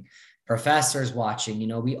watching, professors watching.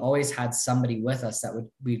 We always had somebody with us that would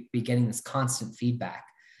be getting this constant feedback.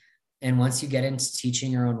 And once you get into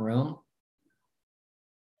teaching your own room,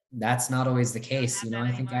 that's not always the case.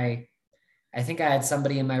 I think I had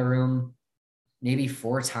somebody in my room maybe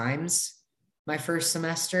 4 times my first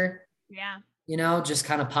semester. Yeah. Just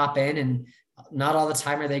kind of pop in, and not all the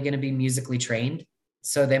time are they going to be musically trained.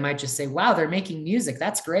 So they might just say, wow, they're making music.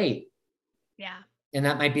 That's great. Yeah. And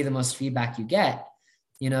that might be the most feedback you get,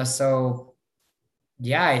 so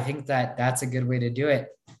yeah, I think that that's a good way to do it,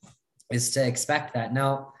 is to expect that.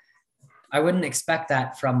 Now, I wouldn't expect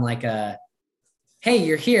that from like hey,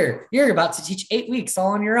 you're here, you're about to teach 8 weeks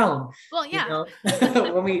all on your own. Well, yeah.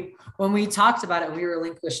 When we talked about it and we were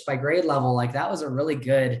relinquished by grade level, like that was a really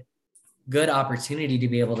good opportunity to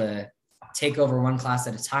be able to take over one class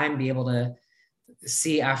at a time, be able to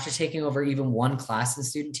see, after taking over even one class in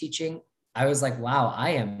student teaching, I was like, wow,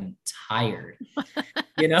 I am tired,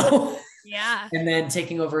 Yeah. And then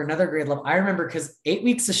taking over another grade level, I remember, because 8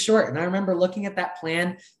 weeks is short. And I remember looking at that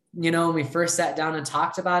plan, when we first sat down and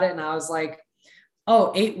talked about it, and I was like,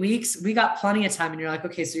 oh, 8 weeks, we got plenty of time. And you're like,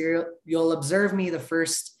 okay, so you'll observe me the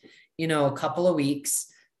first, couple of weeks,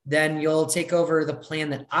 then you'll take over the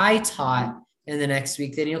plan that I taught. And the next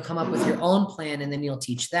week, then you'll come up with your own plan and then you'll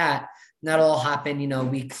teach that. And that'll all happen,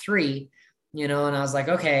 week 3, and I was like,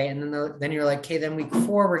 okay. And then you're like, okay, then week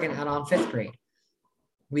 4, we're going to add on 5th grade.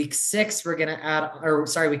 Week 6, week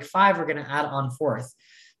 5, we're going to add on 4th.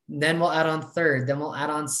 Then we'll add on 3rd, then we'll add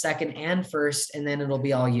on 2nd and 1st, and then it'll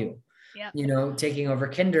be all you, taking over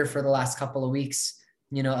kinder for the last couple of weeks,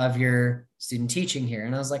 of your student teaching here.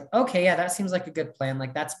 And I was like, okay, yeah, that seems like a good plan.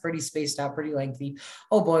 Like that's pretty spaced out, pretty lengthy.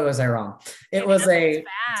 Oh boy, was I wrong. It was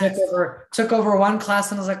took over one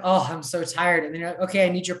class and I was like, oh, I'm so tired. And then you're like, okay, I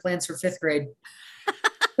need your plans for 5th grade.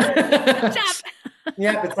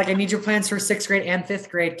 Yeah, it's like, I need your plans for 6th grade and 5th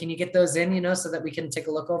grade. Can you get those in, so that we can take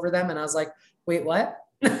a look over them? And I was like, wait, what?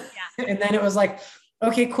 Yeah. And then it was like,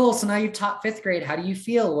 okay, cool. So now you taught 5th grade. How do you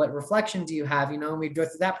feel? What reflection do you have? And we go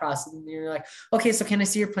through that process and you're like, okay, so can I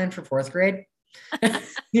see your plan for 4th grade? And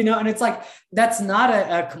it's like, that's not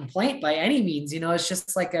a complaint by any means, it's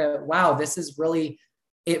just like wow, this is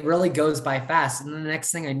it really goes by fast. And then the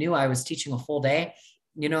next thing I knew, I was teaching a full day,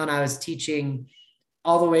 and I was teaching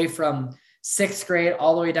all the way from 6th grade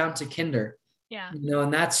all the way down to kinder. Yeah.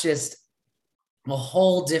 And that's just a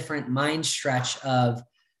whole different mind stretch of,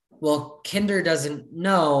 well, kinder doesn't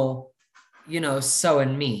know, so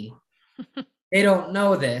and me, they don't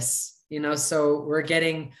know this, so we're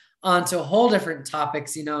getting onto a whole different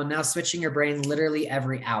topics, now switching your brain literally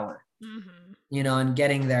every hour, and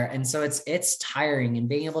getting there. And so it's tiring, and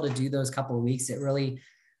being able to do those couple of weeks, it really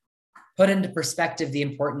put into perspective the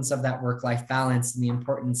importance of that work-life balance and the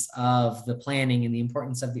importance of the planning and the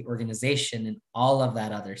importance of the organization and all of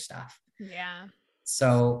that other stuff. Yeah.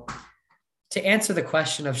 So to answer the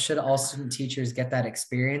question of should all student teachers get that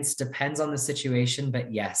experience, depends on the situation,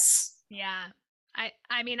 but yes. Yeah.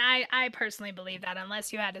 I personally believe that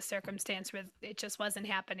unless you had a circumstance where it just wasn't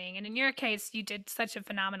happening. And in your case, you did such a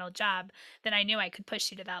phenomenal job that I knew I could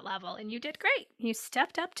push you to that level. And you did great. You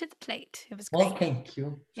stepped up to the plate. It was great. Well, thank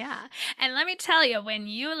you. Yeah. And let me tell you, when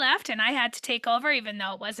you left and I had to take over, even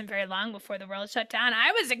though it wasn't very long before the world shut down,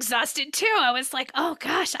 I was exhausted too. I was like, oh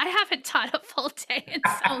gosh, I haven't taught a full day in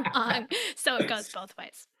so long. So it goes both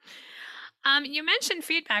ways. You mentioned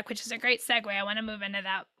feedback, which is a great segue. I want to move into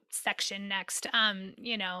that section next.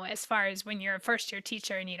 As far as when you're a first year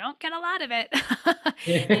teacher and you don't get a lot of it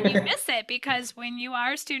and you miss it, because when you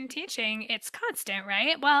are student teaching, it's constant,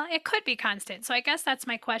 right? Well, it could be constant. So I guess that's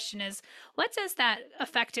my question is, what does that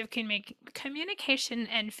effective communication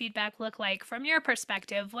and feedback look like from your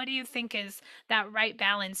perspective? What do you think is that right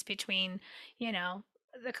balance between,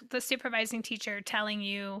 the supervising teacher telling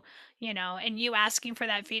you, and you asking for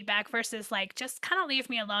that feedback versus like, just kind of leave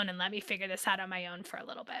me alone and let me figure this out on my own for a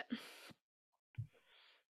little bit?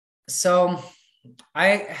 So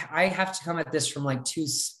I have to come at this from like 2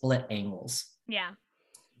 split angles. Yeah.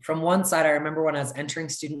 From one side, I remember when I was entering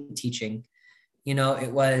student teaching,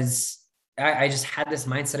 it was, I just had this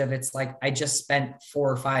mindset of, it's like, I just spent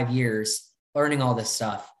 4 or 5 years learning all this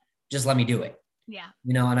stuff. Just let me do it. Yeah.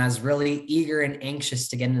 And I was really eager and anxious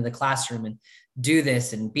to get into the classroom and do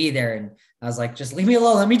this and be there. And I was like, just leave me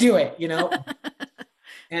alone. Let me do it,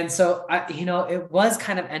 And so it was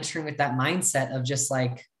kind of entering with that mindset of just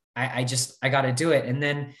like, I got to do it. And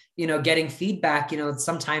then, getting feedback,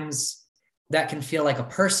 sometimes that can feel like a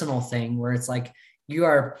personal thing where it's like, you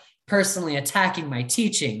are personally attacking my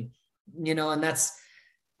teaching, and that's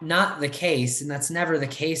not the case. And that's never the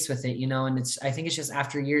case with it, and I think it's just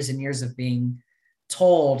after years and years of being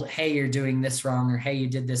told, hey, you're doing this wrong, or hey, you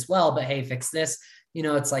did this well, but hey, fix this,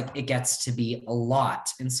 it's like, it gets to be a lot.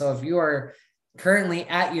 And so if you are currently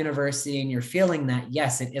at university and you're feeling that,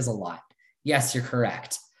 yes, it is a lot. Yes, you're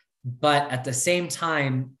correct. But at the same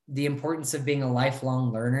time, the importance of being a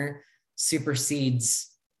lifelong learner supersedes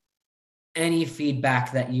any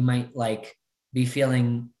feedback that you might like be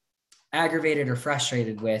feeling aggravated or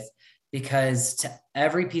frustrated with, because to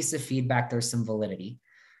every piece of feedback, there's some validity.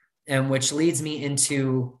 And which leads me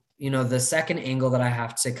into, the second angle that I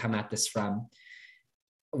have to come at this from.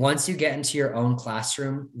 Once you get into your own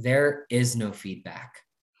classroom, there is no feedback.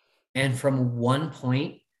 And from one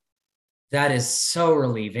point, that is so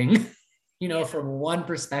relieving, from one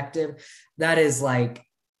perspective, that is like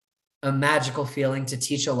a magical feeling to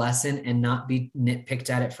teach a lesson and not be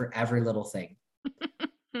nitpicked at it for every little thing.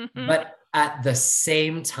 But at the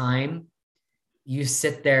same time, you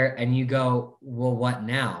sit there and you go, well, what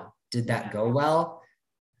now? Did that go well?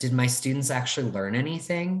 Did my students actually learn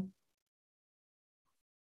anything?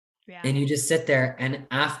 Yeah. And you just sit there, and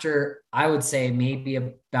after, I would say maybe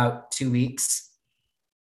about 2 weeks,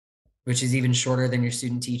 which is even shorter than your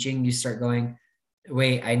student teaching, you start going,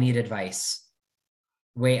 wait, I need advice.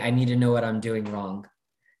 Wait, I need to know what I'm doing wrong.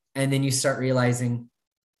 And then you start realizing,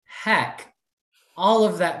 heck, all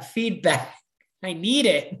of that feedback. I need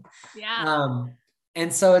it. Yeah. Um,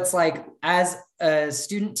 and so it's like, as a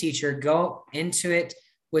student teacher, go into it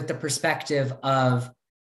with the perspective of,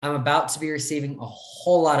 I'm about to be receiving a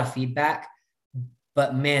whole lot of feedback,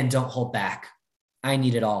 but man, don't hold back. I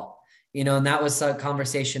need it all. And that was a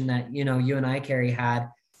conversation that, you and I, Carrie, had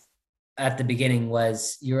at the beginning.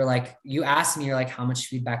 Was, you were like, you asked me, you're like, how much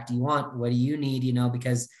feedback do you want? What do you need?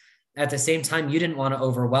 Because at the same time, you didn't want to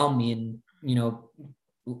overwhelm me and,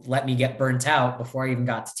 let me get burnt out before I even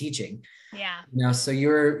got to teaching. Yeah. So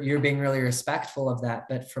you're being really respectful of that.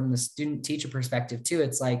 But from the student teacher perspective too,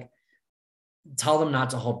 it's like, tell them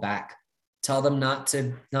not to hold back. Tell them not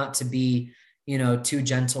to be, too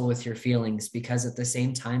gentle with your feelings, because at the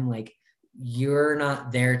same time, like, you're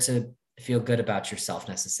not there to feel good about yourself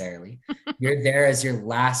necessarily. You're there as your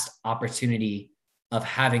last opportunity of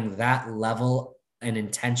having that level and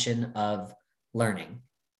intention of learning.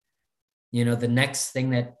 The next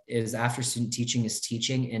thing that is after student teaching is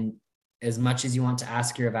teaching. And as much as you want to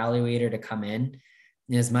ask your evaluator to come in,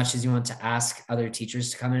 and as much as you want to ask other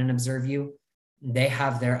teachers to come in and observe you, they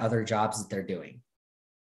have their other jobs that they're doing.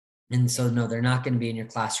 And so, no, they're not going to be in your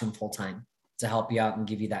classroom full time to help you out and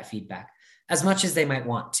give you that feedback as much as they might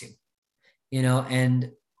want to,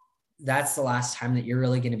 and that's the last time that you're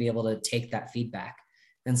really going to be able to take that feedback.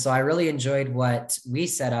 And so I really enjoyed what we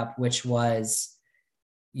set up, which was,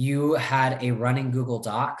 you had a running Google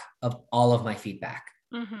Doc of all of my feedback.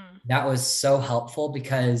 Mm-hmm. That was so helpful,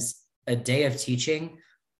 because a day of teaching,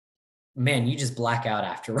 man, you just black out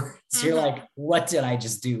afterwards. Mm-hmm. You're like, what did I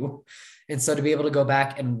just do? And so to be able to go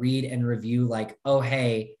back and read and review, like, oh,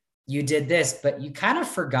 hey, you did this, but you kind of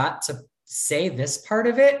forgot to say this part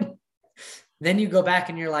of it. Then you go back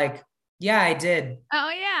and you're like, yeah, I did. Oh,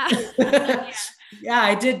 yeah. Yeah,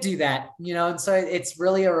 I did do that, and so it's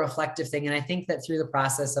really a reflective thing. And I think that through the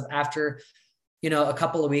process of, after, a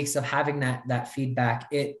couple of weeks of having that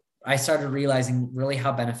feedback, I started realizing really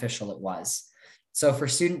how beneficial it was. So for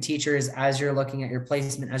student teachers, as you're looking at your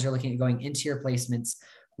placement, as you're looking at going into your placements,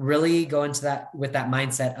 really go into that with that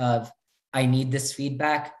mindset of, I need this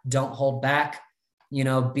feedback. Don't hold back, be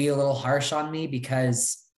a little harsh on me,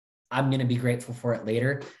 because I'm going to be grateful for it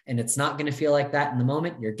later. And it's not going to feel like that in the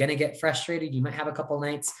moment. You're going to get frustrated. You might have a couple of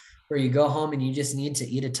nights where you go home and you just need to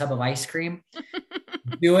eat a tub of ice cream.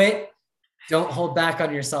 Do it. Don't hold back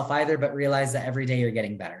on yourself either, but realize that every day you're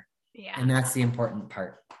getting better. Yeah. And that's the important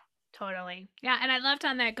part. Totally. Yeah. And I loved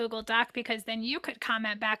on that Google Doc, because then you could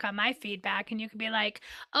comment back on my feedback and you could be like,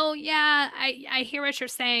 oh, yeah, I hear what you're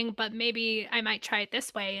saying, but maybe I might try it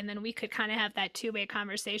this way. And then we could kind of have that two-way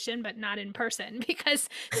conversation, but not in person, because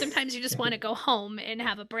sometimes you just want to go home and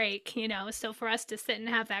have a break, So for us to sit and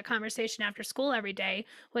have that conversation after school every day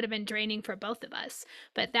would have been draining for both of us.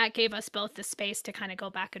 But that gave us both the space to kind of go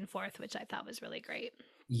back and forth, which I thought was really great.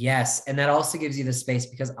 Yes. And that also gives you the space,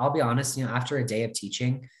 because I'll be honest, after a day of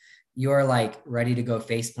teaching, you're like ready to go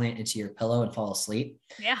faceplant into your pillow and fall asleep.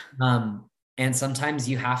 Yeah. And sometimes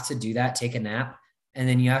you have to do that, take a nap, and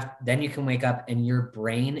then you can wake up and your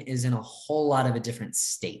brain is in a whole lot of a different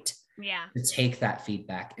state. Yeah. To take that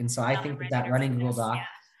feedback. And so I think that running Google Doc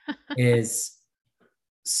is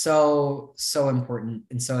so, so important.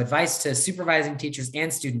 And so advice to supervising teachers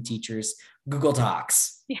and student teachers, Google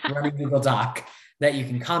Docs, running Google Doc that you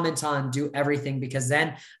can comment on, do everything. Because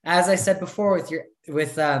then, as I said before,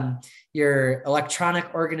 with your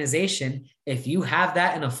electronic organization, if you have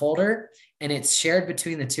that in a folder and it's shared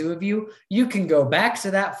between the two of you, you can go back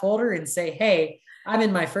to that folder and say, hey, I'm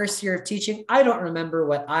in my first year of teaching. I don't remember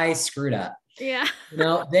what I screwed up. Yeah.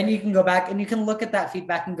 Then you can go back and you can look at that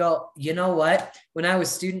feedback and go, you know what? When I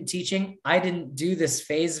was student teaching, I didn't do this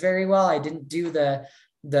phase very well. I didn't do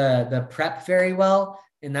the prep very well.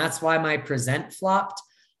 And that's why my present flopped.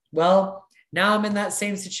 Well, now I'm in that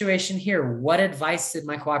same situation here. What advice did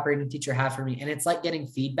my cooperating teacher have for me? And it's like getting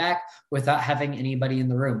feedback without having anybody in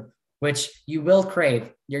the room, which you will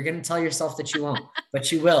crave. You're going to tell yourself that you won't,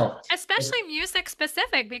 but you will. Especially music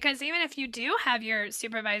specific, because even if you do have your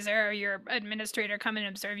supervisor or your administrator come and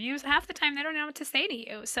observe you, half the time they don't know what to say to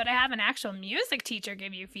you. So to have an actual music teacher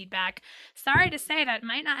give you feedback, sorry to say, that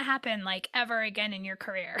might not happen like ever again in your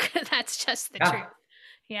career. That's just the truth.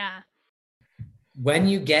 Yeah. When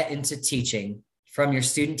you get into teaching, from your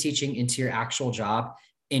student teaching into your actual job,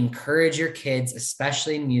 encourage your kids,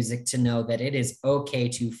 especially in music, to know that it is okay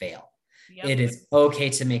to fail. Yep. It is okay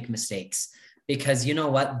to make mistakes, because you know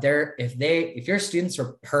what? If your students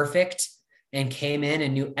were perfect and came in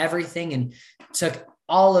and knew everything and took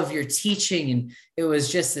all of your teaching and it was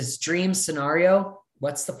just this dream scenario,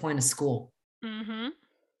 what's the point of school? Mm-hmm.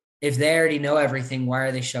 If they already know everything, why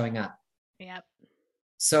are they showing up? Yep.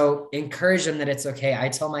 So encourage them that it's okay. I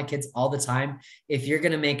tell my kids all the time, if you're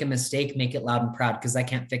going to make a mistake, make it loud and proud, because I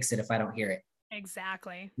can't fix it if I don't hear it.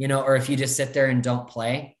 Exactly. Or if you just sit there and don't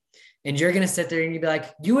play, and you're going to sit there and you'd be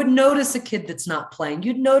like, you would notice a kid that's not playing.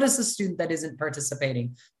 You'd notice a student that isn't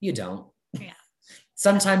participating. You don't. Yeah.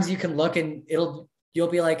 Sometimes you can look and you'll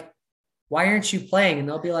be like, why aren't you playing? And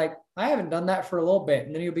they'll be like, I haven't done that for a little bit.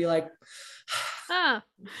 And then you'll be like,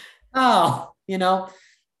 oh,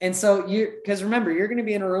 and so because remember, you're going to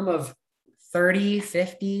be in a room of 30,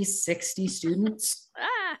 50, 60 students.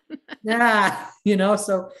 Yeah.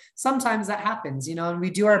 So sometimes that happens, and we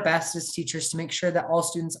do our best as teachers to make sure that all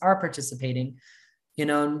students are participating,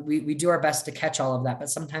 and we do our best to catch all of that, but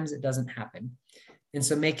sometimes it doesn't happen. And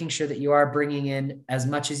so making sure that you are bringing in as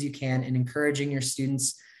much as you can and encouraging your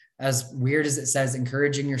students, as weird as it says,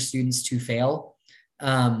 encouraging your students to fail.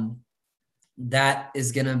 That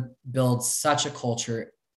is going to build such a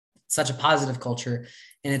culture, such a positive culture.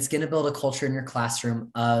 And it's going to build a culture in your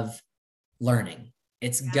classroom of learning.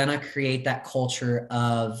 It's going to create that culture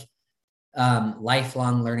of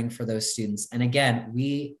lifelong learning for those students. And again,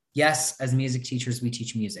 yes, as music teachers, we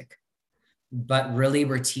teach music, but really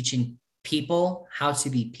we're teaching people how to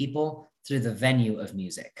be people through the venue of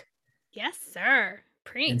music. Yes, sir.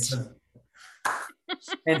 Preach.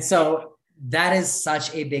 And so that is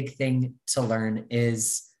such a big thing to learn,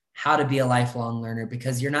 is how to be a lifelong learner,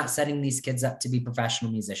 because you're not setting these kids up to be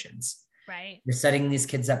professional musicians. Right. You're setting these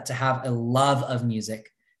kids up to have a love of music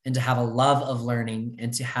and to have a love of learning,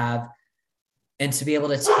 and to be able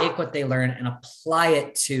to take what they learn and apply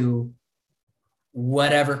it to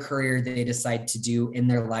whatever career they decide to do in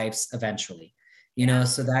their lives eventually.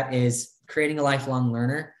 So that is creating a lifelong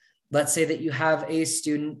learner. Let's say that you have a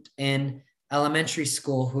student in elementary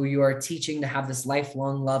school who you are teaching to have this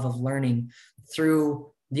lifelong love of learning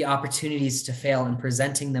through the opportunities to fail, and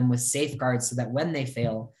presenting them with safeguards so that when they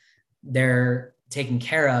fail, they're taken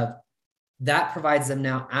care of. That provides them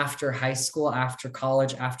now, after high school, after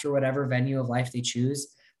college, after whatever venue of life they choose,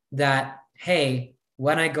 that, hey,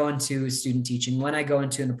 when I go into student teaching, when I go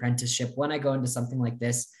into an apprenticeship, when I go into something like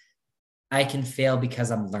this, I can fail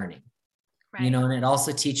because I'm learning. Right. And it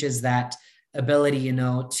also teaches that ability,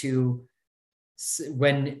 to,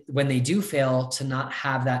 when they do fail, to not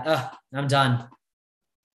have that, I'm done,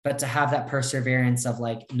 but to have that perseverance of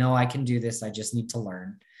like, no, I can do this. I just need to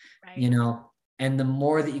learn, right. And the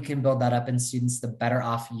more that you can build that up in students, the better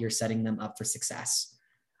off you're setting them up for success.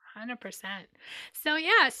 100%. So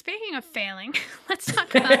yeah, speaking of failing, let's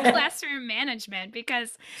talk about classroom management,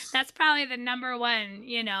 because that's probably the number one,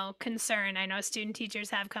 concern I know student teachers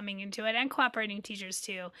have coming into it, and cooperating teachers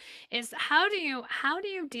too, is how do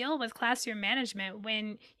you deal with classroom management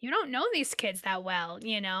when you don't know these kids that well,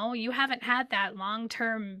 you haven't had that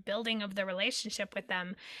long-term building of the relationship with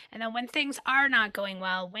them. And then when things are not going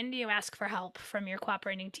well, when do you ask for help from your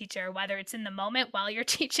cooperating teacher, whether it's in the moment while you're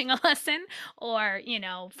teaching a lesson, or,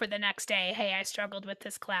 for the next day, hey, I struggled with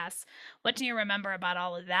this class. What do you remember about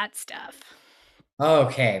all of that stuff?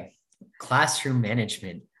 Okay. Classroom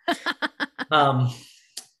management.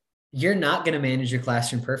 You're not going to manage your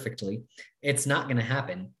classroom perfectly. It's not going to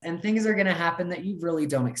happen. And things are going to happen that you really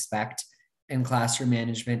don't expect in classroom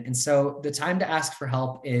management. And so the time to ask for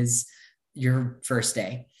help is your first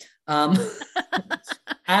day.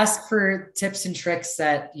 Ask for tips and tricks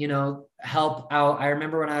that, help out. I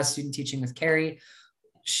remember when I was student teaching with Carrie,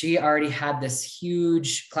 she already had this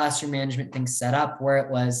huge classroom management thing set up where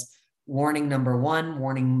it was warning number 1,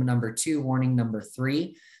 warning number 2, warning number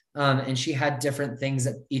 3. And she had different things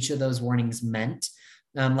that each of those warnings meant.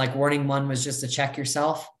 Like warning 1 was just to check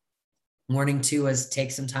yourself. Warning 2 was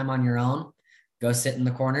take some time on your own, go sit in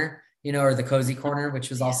the corner, or the cozy corner, which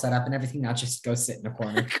was all set up and everything, not just go sit in a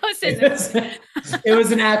corner. It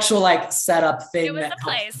was an actual setup thing. It was a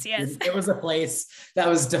place, yes. It was a place that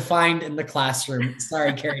was defined in the classroom.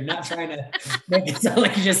 Sorry, Carrie, not trying to make it sound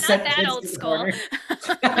like you just sent that old school.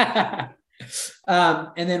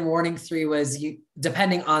 And then warning 3 was,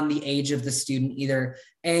 depending on the age of the student, either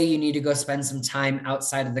A, you need to go spend some time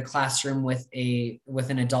outside of the classroom with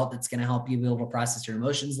an adult that's going to help you be able to process your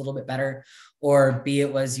emotions a little bit better, or B,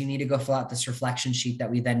 it was, you need to go fill out this reflection sheet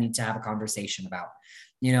that we then need to have a conversation about.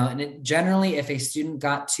 And generally, if a student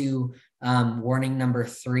got to warning number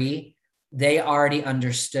 3, they already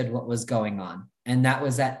understood what was going on. And that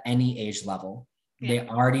was at any age level. Yeah. They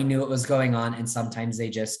already knew what was going on. And sometimes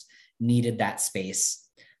they just needed that space.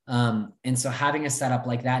 And so having a setup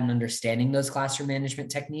like that and understanding those classroom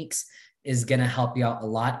management techniques is going to help you out a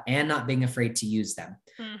lot, and not being afraid to use them.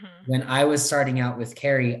 Mm-hmm. When I was starting out with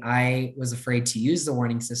Carrie, I was afraid to use the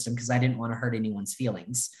warning system because I didn't want to hurt anyone's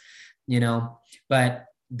feelings, but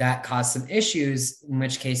that caused some issues, in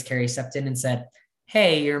which case Carrie stepped in and said,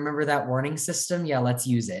 hey, you remember that warning system? Yeah, let's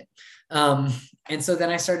use it. Um, and so then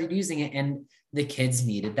I started using it, and the kids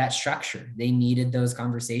needed that structure. They needed those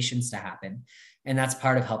conversations to happen. And that's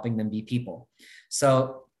part of helping them be people.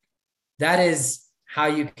 So that is how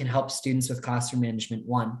you can help students with classroom management.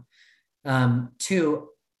 One. Two,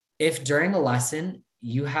 if during a lesson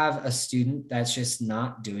you have a student that's just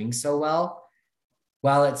not doing so well,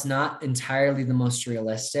 while it's not entirely the most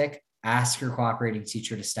realistic, ask your cooperating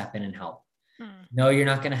teacher to step in and help. No, you're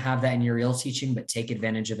not going to have that in your real teaching, but take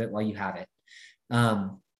advantage of it while you have it.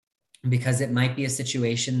 Because it might be a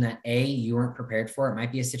situation that you weren't prepared for. It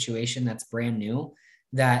might be a situation that's brand new,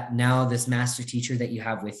 that now this master teacher that you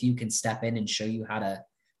have with you can step in and show you how to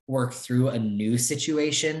work through a new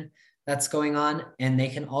situation that's going on. And they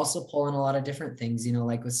can also pull in a lot of different things,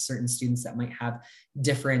 like with certain students that might have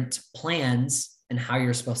different plans and how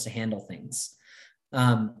you're supposed to handle things.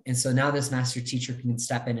 And so now this master teacher can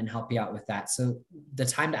step in and help you out with that. So the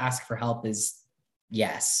time to ask for help is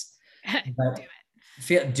yes, but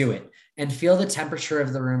do it and feel the temperature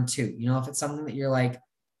of the room too. If it's something that you're like,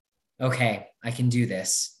 okay, I can do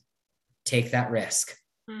this, take that risk.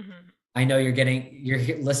 Mm-hmm. I know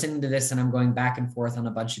you're listening to this and I'm going back and forth on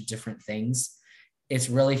a bunch of different things. It's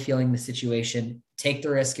really feeling the situation. Take the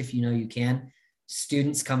risk if you know you can.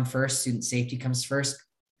 Students come first. Student safety comes first.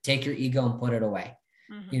 Take your ego and put it away.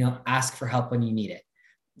 Mm-hmm. Ask for help when you need it.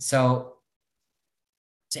 So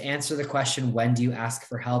to answer the question, when do you ask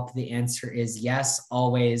for help? The answer is yes,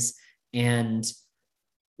 always, and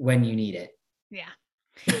when you need it. Yeah.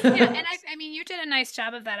 Yeah, and I mean, you did a nice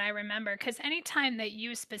job of that, I remember, because anytime that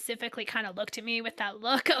you specifically kind of looked at me with that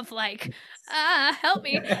look of like, help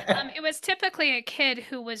me, it was typically a kid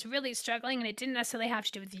who was really struggling, and it didn't necessarily have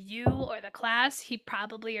to do with you or the class. He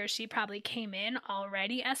probably or she probably came in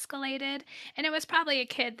already escalated, and it was probably a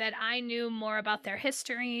kid that I knew more about their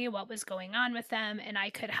history, what was going on with them, and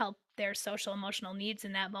I could help their social emotional needs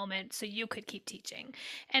in that moment so you could keep teaching.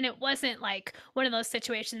 And it wasn't like one of those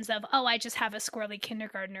situations of, oh, I just have a squirrely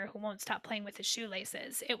kindergartner who won't stop playing with his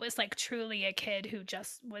shoelaces. It was like truly a kid who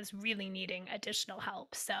just was really needing additional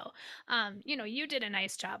help. So you did a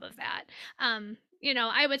nice job of that.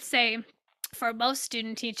 I would say for most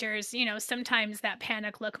student teachers, sometimes that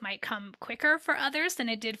panic look might come quicker for others than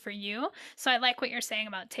it did for you. So I like what you're saying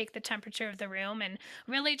about take the temperature of the room and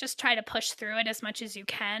really just try to push through it as much as you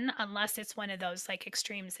can, unless it's one of those like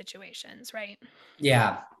extreme situations, right?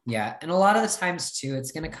 Yeah. Yeah. And a lot of the times too,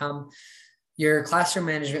 it's going to come, your classroom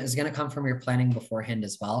management is going to come from your planning beforehand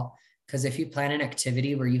as well. Because if you plan an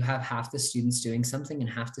activity where you have half the students doing something and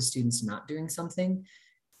half the students not doing something,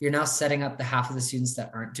 you're now setting up the half of the students that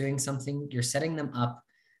aren't doing something. You're setting them up,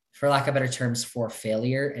 for lack of better terms, for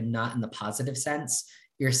failure, and not in the positive sense.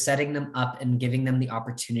 You're setting them up and giving them the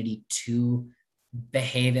opportunity to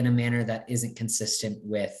behave in a manner that isn't consistent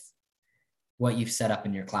with what you've set up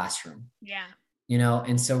in your classroom. Yeah.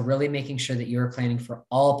 And so really making sure that you're planning for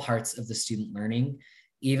all parts of the student learning,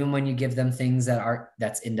 even when you give them things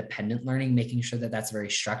that's independent learning, making sure that that's very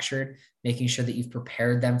structured, making sure that you've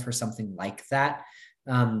prepared them for something like that.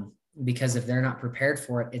 Because if they're not prepared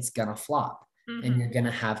for it, it's going to flop. Mm-hmm. And you're going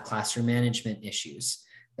to have classroom management issues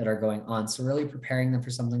that are going on. So really preparing them for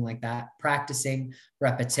something like that, practicing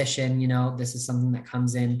repetition, this is something that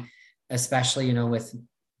comes in, especially, with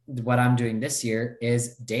what I'm doing this year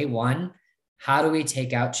is day one. How do we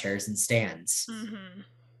take out chairs and stands? Mm-hmm.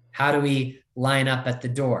 How do we line up at the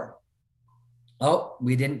door? Oh,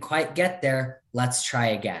 we didn't quite get there. Let's try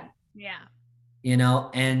again. Yeah.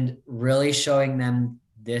 And really showing them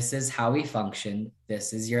this is how we function.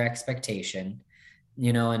 This is your expectation,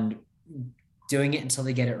 and doing it until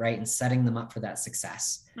they get it right and setting them up for that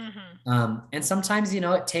success. Mm-hmm. And sometimes,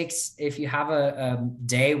 it takes, if you have a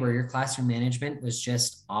day where your classroom management was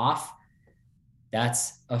just off,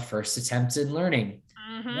 that's a first attempt in learning.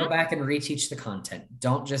 Mm-hmm. Go back and reteach the content.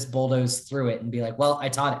 Don't just bulldoze through it and be like, well, I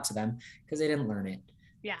taught it to them because they didn't learn it.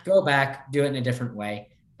 Yeah. Go back, do it in a different way.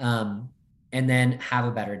 And then have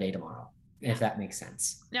a better day tomorrow, if that makes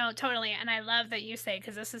sense. No, totally. And I love that you say,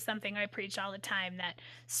 because this is something I preach all the time, that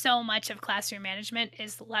so much of classroom management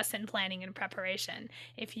is lesson planning and preparation.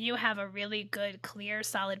 If you have a really good, clear,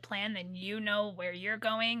 solid plan, then you know where you're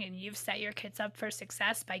going and you've set your kids up for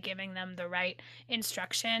success by giving them the right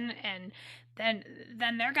instruction and then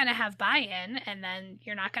they're going to have buy-in, and then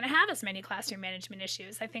you're not going to have as many classroom management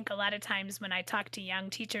issues. I think a lot of times when I talk to young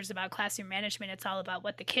teachers about classroom management, it's all about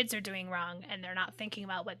what the kids are doing wrong, and they're not thinking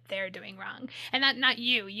about what they're doing wrong. And that, not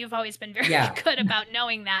you, you've always been very good about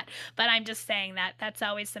knowing that, but I'm just saying that that's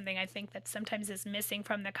always something I think that sometimes is missing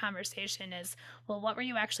from the conversation is, well, what were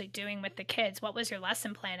you actually doing with the kids? What was your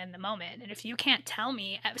lesson plan in the moment? And if you can't tell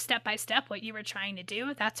me step by step what you were trying to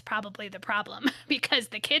do, that's probably the problem because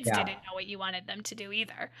the kids didn't know what you wanted them to do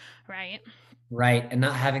either, right? Right. And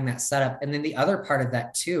not having that setup. And then the other part of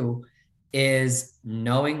that too is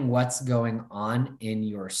knowing what's going on in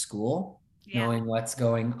your school, knowing what's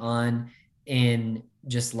going on in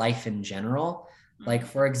just life in general. Like,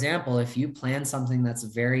 for example, if you plan something that's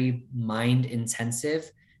very mind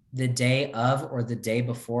intensive the day of or the day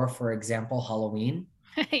before, for example, Halloween,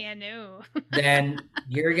 then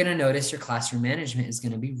you're going to notice your classroom management is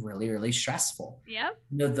going to be really, really stressful. Yep.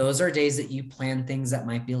 Those are days that you plan things that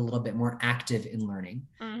might be a little bit more active in learning.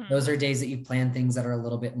 Those are days that you plan things that are a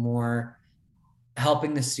little bit more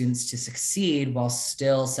helping the students to succeed while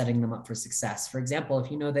still setting them up for success. For example,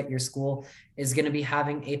 if you know that your school is going to be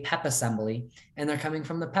having a pep assembly and they're coming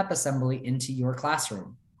from the pep assembly into your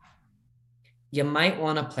classroom, you might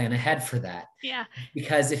want to plan ahead for that. Yeah.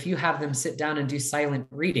 Because if you have them sit down and do silent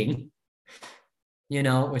reading,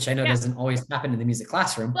 which I know doesn't always happen in the music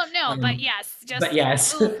classroom. Well, no, but yes,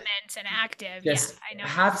 movement and active. Just I know.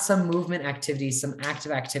 Have some movement activities, some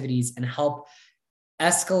active activities, and help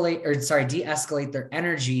de-escalate their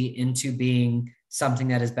energy into being something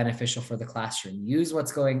that is beneficial for the classroom. Use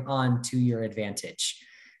what's going on to your advantage.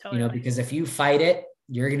 Totally. Because if you fight it,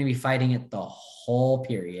 you're going to be fighting it the whole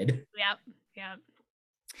period. Yep.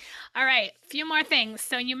 All right, a few more things.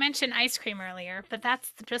 So you mentioned ice cream earlier, but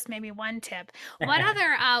that's just maybe one tip. What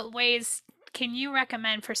other ways can you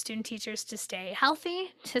recommend for student teachers to stay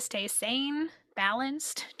healthy, to stay sane,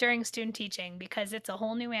 balanced during student teaching? Because it's a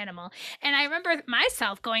whole new animal. And I remember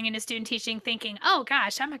myself going into student teaching thinking, oh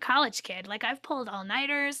gosh, I'm a college kid. Like, I've pulled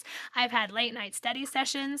all-nighters, I've had late night study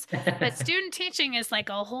sessions, but student teaching is like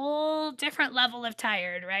a whole different level of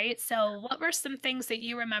tired, right? So what were some things that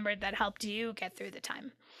you remembered that helped you get through the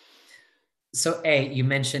time? So you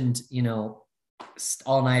mentioned,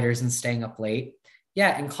 all-nighters and staying up late.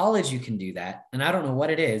 Yeah, in college you can do that. And I don't know what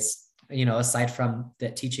it is, aside from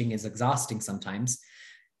that teaching is exhausting sometimes.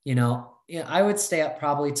 I would stay up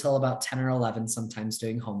probably till about 10 or 11 sometimes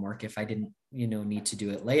doing homework if I didn't, need to do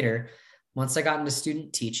it later. Once I got into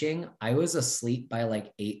student teaching, I was asleep by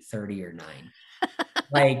like 8:30 or 9.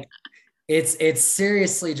 Like it's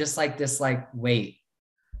seriously just like this, like, wait,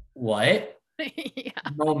 what?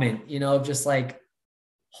 Moment, just like,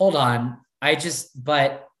 hold on.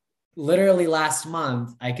 But literally last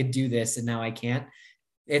month I could do this and now I can't.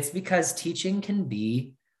 It's because teaching can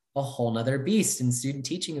be a whole nother beast, and student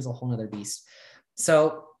teaching is a whole nother beast.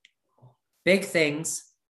 So big things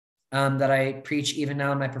that I preach even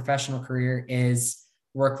now in my professional career is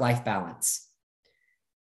work-life balance.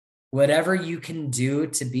 Whatever you can do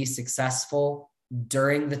to be successful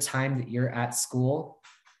during the time that you're at school,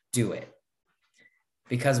 do it.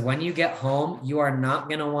 Because when you get home, you are not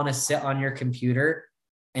going to want to sit on your computer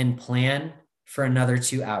and plan for another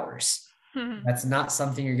 2 hours. That's not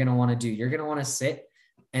something you're going to want to do. You're going to want to sit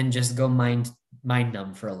and just go mind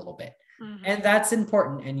numb for a little bit. And that's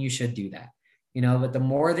important, and you should do that. But the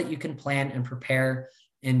more that you can plan and prepare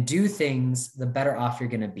and do things, the better off you're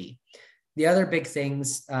going to be. The other big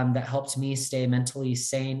things that helped me stay mentally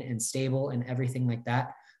sane and stable and everything like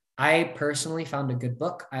that, I personally found a good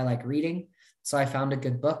book. I like reading. So I found a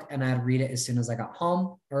good book and I'd read it as soon as I got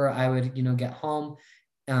home, or I would, get home,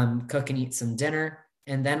 cook and eat some dinner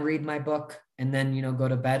and then read my book and then, go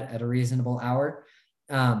to bed at a reasonable hour.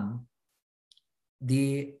 And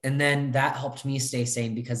then that helped me stay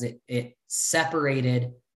sane because it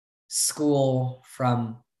separated school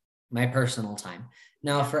from my personal time.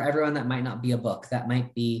 Now, for everyone, that might not be a book, that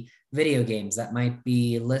might be video games, that might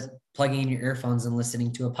be plugging in your earphones and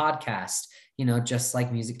listening to a podcast, just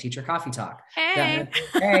like Music Teacher Coffee Talk. Hey.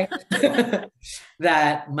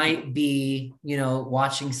 That might be,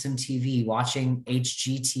 watching some TV, watching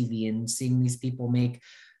HGTV and seeing these people make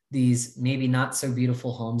these maybe not so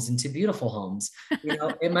beautiful homes into beautiful homes.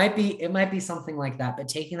 It might be something like that, but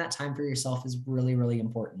taking that time for yourself is really, really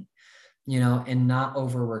important, and not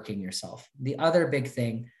overworking yourself. The other big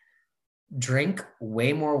thing, drink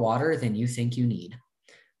way more water than you think you need.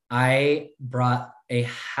 I brought a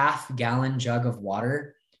half-gallon jug of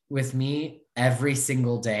water with me every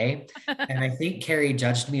single day. And I think Carrie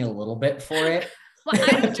judged me a little bit for it. Well,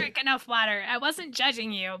 I don't drink enough water. I wasn't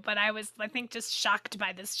judging you, but I think, just shocked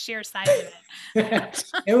by the sheer size of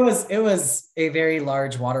it. It was a very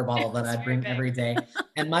large water bottle that It's I'd very bring big. every day.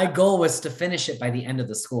 And my goal was to finish it by the end of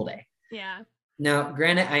the school day. Yeah. Now,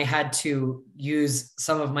 granted, I had to use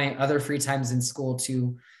some of my other free times in school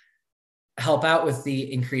to help out with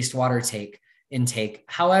the increased water intake.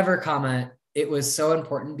 However, it was so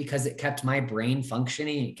important because it kept my brain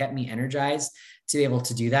functioning. It kept me energized to be able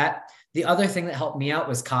to do that. The other thing that helped me out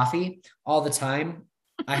was coffee all the time.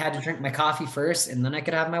 I had to drink my coffee first and then I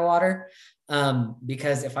could have my water.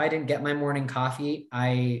 Because if I didn't get my morning coffee,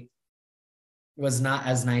 I was not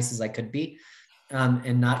as nice as I could be,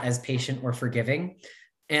 and not as patient or forgiving.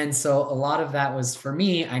 And so a lot of that was for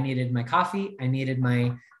me. I needed my coffee, I needed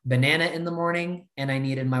my banana in the morning, and I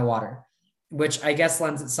needed my water, which I guess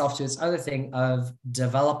lends itself to this other thing of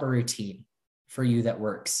develop a routine for you that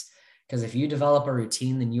works. Because if you develop a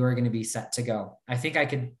routine, then you are going to be set to go. I think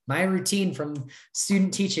my routine from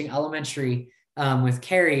student teaching elementary, with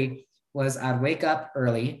Carrie, was I'd wake up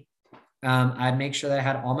early. I'd make sure that I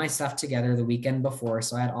had all my stuff together the weekend before.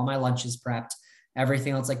 So I had all my lunches prepped,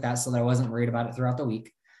 everything else like that, so that I wasn't worried about it throughout the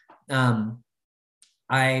week.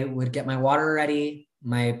 I would get my water ready,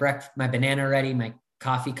 my banana ready, my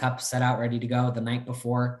coffee cup set out ready to go the night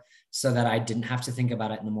before so that I didn't have to think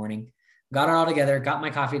about it in the morning. Got it all together, got my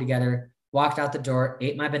coffee together, walked out the door,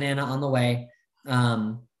 ate my banana on the way,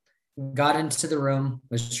 got into the room,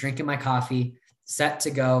 was drinking my coffee, set to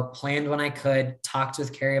go, planned when I could, talked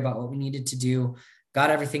with Carrie about what we needed to do, got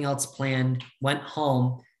everything else planned, went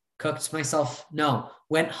home,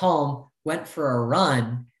 went home, went for a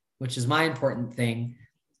run, which is my important thing,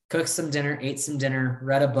 cooked some dinner, ate some dinner,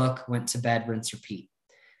 read a book, went to bed, rinse, repeat.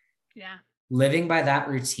 Yeah. Living by that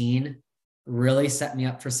routine really set me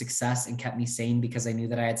up for success and kept me sane because I knew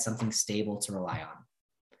that I had something stable to rely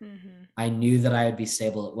on. Mm-hmm. I knew that I would be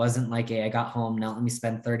stable. It wasn't like, hey, I got home. Now let me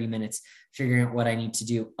spend 30 minutes figuring out what I need to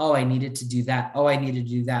do. Oh, I needed to do that. Oh, I needed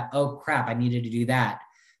to do that. Oh, crap, I needed to do that.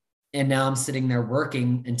 And now I'm sitting there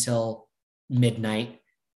working until midnight.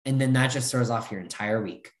 And then that just throws off your entire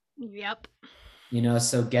week. Yep.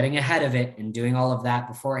 So getting ahead of it and doing all of that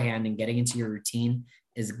beforehand and getting into your routine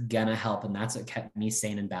is gonna help. And that's what kept me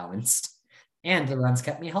sane and balanced. And the runs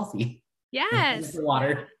kept me healthy. Yes. The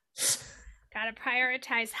water. Got to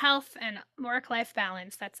prioritize health and work-life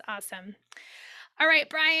balance. That's awesome. All right,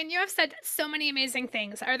 Brian, you have said so many amazing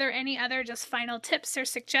things. Are there any other just final tips or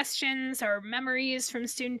suggestions or memories from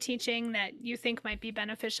student teaching that you think might be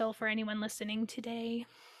beneficial for anyone listening today?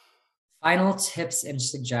 Final tips and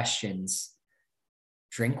suggestions.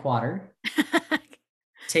 Drink water.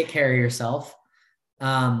 Take care of yourself.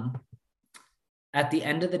 At the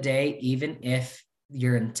end of the day, even if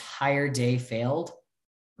your entire day failed,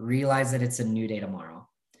 realize that it's a new day tomorrow,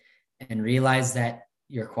 and realize that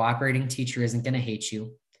your cooperating teacher isn't going to hate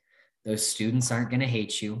you. Those students aren't going to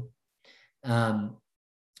hate you. You're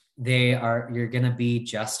going to be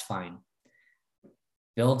just fine.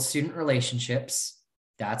 Build student relationships.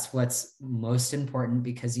 That's what's most important,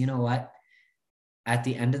 because you know what? At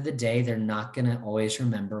the end of the day, they're not going to always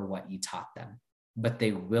remember what you taught them, but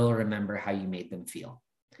they will remember how you made them feel.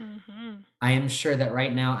 Mm-hmm. I am sure that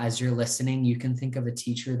right now, as you're listening, you can think of a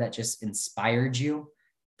teacher that just inspired you,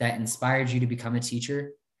 that inspired you to become a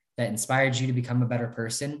teacher, that inspired you to become a better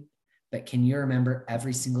person. But can you remember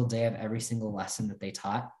every single day of every single lesson that they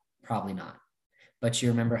taught? Probably not. But you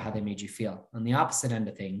remember how they made you feel. On the opposite end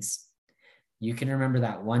of things, you can remember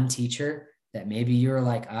that one teacher that maybe you were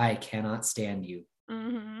like, I cannot stand you.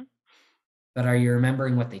 Mm-hmm. But are you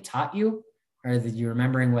remembering what they taught you? Or are you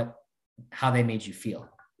remembering how they made you feel?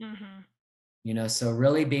 Mm-hmm. So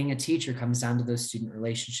really being a teacher comes down to those student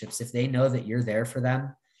relationships. If they know that you're there for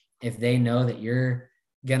them, if they know that you're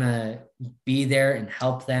gonna be there and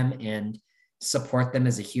help them and support them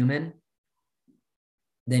as a human,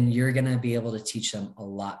 then you're gonna be able to teach them a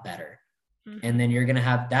lot better. Mm-hmm. And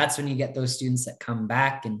then that's when you get those students that come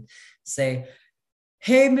back and say,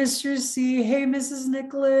 hey, Mr. C, hey, Mrs.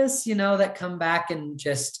 Nicholas, that come back and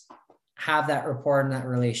just have that rapport and that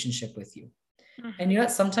relationship with you. Mm-hmm. And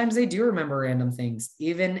what? Sometimes they do remember random things.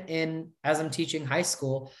 Even as I'm teaching high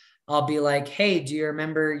school, I'll be like, hey, do you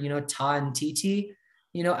remember, Ta and Titi?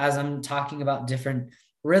 As I'm talking about different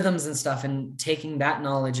rhythms and stuff and taking that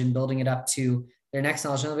knowledge and building it up to their next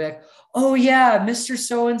knowledge. And they'll be like, oh yeah, Mr.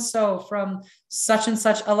 So-and-so from such and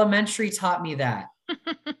such elementary taught me that.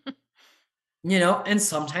 And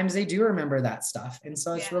sometimes they do remember that stuff. And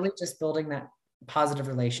so it's really just building that positive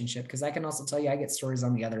relationship. Because I can also tell you, I get stories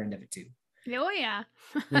on the other end of it too. Oh yeah.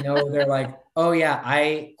 They're like, oh yeah,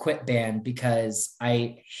 I quit band because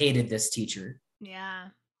I hated this teacher. Yeah.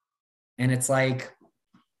 And it's like,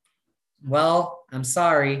 well, I'm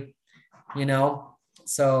sorry,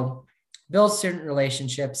 so build student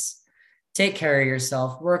relationships, take care of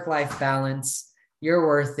yourself, work-life balance. You're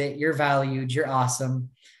worth it. You're valued. You're awesome.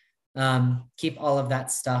 Keep all of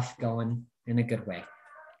that stuff going in a good way.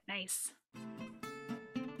 Nice.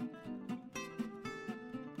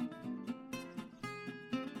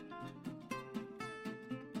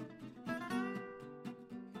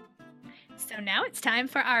 So now it's time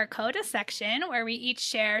for our Coda section, where we each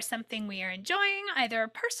share something we are enjoying,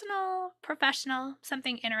 either personal, professional,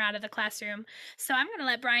 something in or out of the classroom. So I'm going to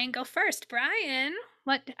let Brian go first. Brian,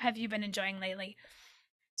 what have you been enjoying lately?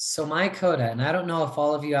 So my Coda, and I don't know if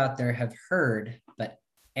all of you out there have heard, but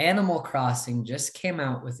Animal Crossing just came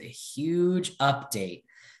out with a huge update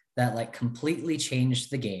that like completely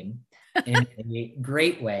changed the game in a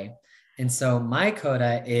great way. And so my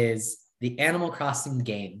Coda is the Animal Crossing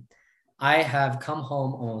game. I have come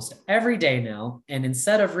home almost every day now, and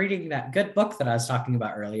instead of reading that good book that I was talking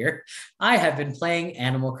about earlier, I have been playing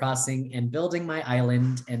Animal Crossing and building my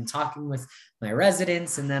island and talking with my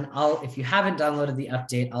residents. And then if you haven't downloaded the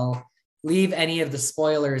update, I'll leave any of the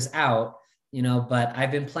spoilers out, but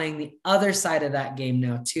I've been playing the other side of that game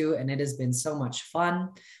now too, and it has been so much fun.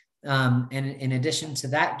 And in addition to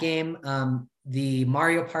that game, the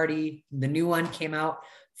Mario Party, the new one came out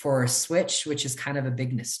for Switch, which is kind of a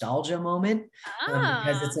big nostalgia moment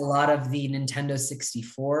because it's a lot of the Nintendo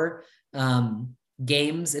 64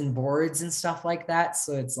 games and boards and stuff like that.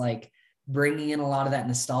 So it's like bringing in a lot of that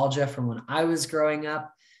nostalgia from when I was growing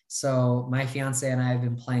up. So my fiance and I have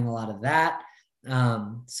been playing a lot of that.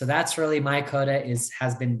 So that's really my Coda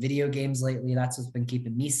has been video games lately. That's what's been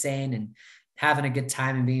keeping me sane and having a good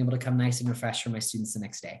time and being able to come nice and refreshed for my students the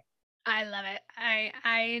next day. I love it.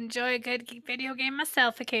 I enjoy a good video game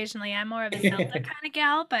myself occasionally. I'm more of a Zelda kind of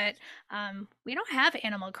gal, but we don't have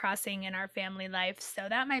Animal Crossing in our family life, so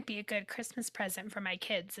that might be a good Christmas present for my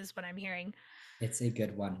kids, is what I'm hearing. It's a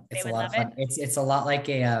good one. They It's a would lot love of fun. it. It's a lot like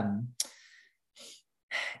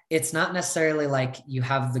it's not necessarily like you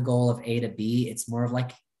have the goal of A to B. It's more of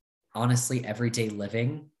like honestly everyday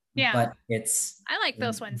living. Yeah. But I like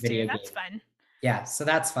those ones too. That's fun. Yeah, so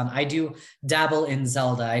that's fun. I do dabble in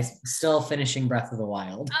Zelda. I'm still finishing Breath of the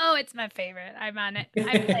Wild. Oh, it's my favorite. I'm on it.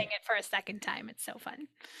 I'm playing it for a second time. It's so fun.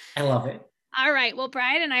 I love it. All right. Well,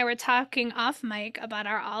 Brian and I were talking off mic about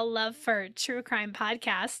our all love for true crime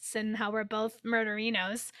podcasts and how we're both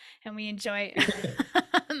murderinos and we enjoy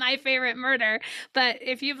my favorite murder. But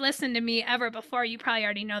if you've listened to me ever before, you probably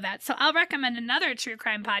already know that. So I'll recommend another true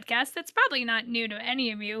crime podcast that's probably not new to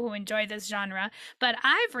any of you who enjoy this genre. But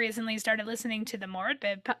I've recently started listening to the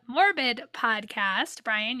Morbid podcast.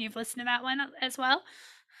 Brian, you've listened to that one as well?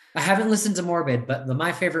 I haven't listened to Morbid, but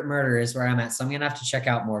My Favorite Murder is where I'm at. So I'm going to have to check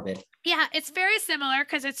out Morbid. Yeah, it's very similar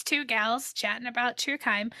because it's two gals chatting about true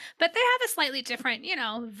crime, but they have a slightly different,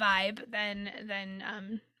 vibe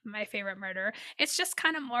than My Favorite Murder. It's just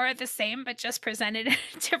kind of more of the same, but just presented in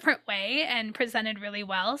a different way and presented really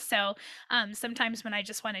well. So sometimes when I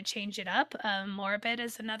just want to change it up, Morbid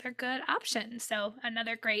is another good option. So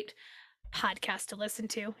another great podcast to listen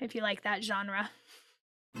to if you like that genre.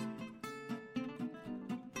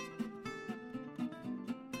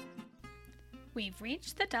 We've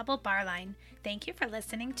reached the double bar line. Thank you for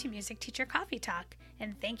listening to Music Teacher Coffee Talk,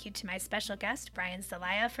 and thank you to my special guest, Brian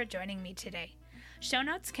Zelaya, for joining me today. Show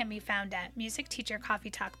notes can be found at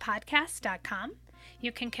musicteachercoffeetalkpodcast.com.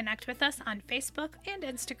 You can connect with us on Facebook and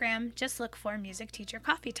Instagram. Just look for Music Teacher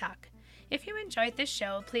Coffee Talk. If you enjoyed this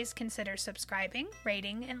show, please consider subscribing,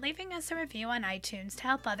 rating, and leaving us a review on iTunes to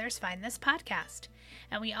help others find this podcast.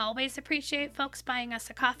 And we always appreciate folks buying us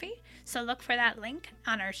a coffee, so look for that link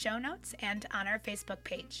on our show notes and on our Facebook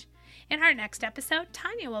page. In our next episode,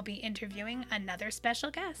 Tanya will be interviewing another special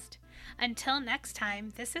guest. Until next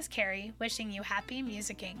time, this is Carrie wishing you happy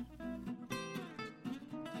musicking.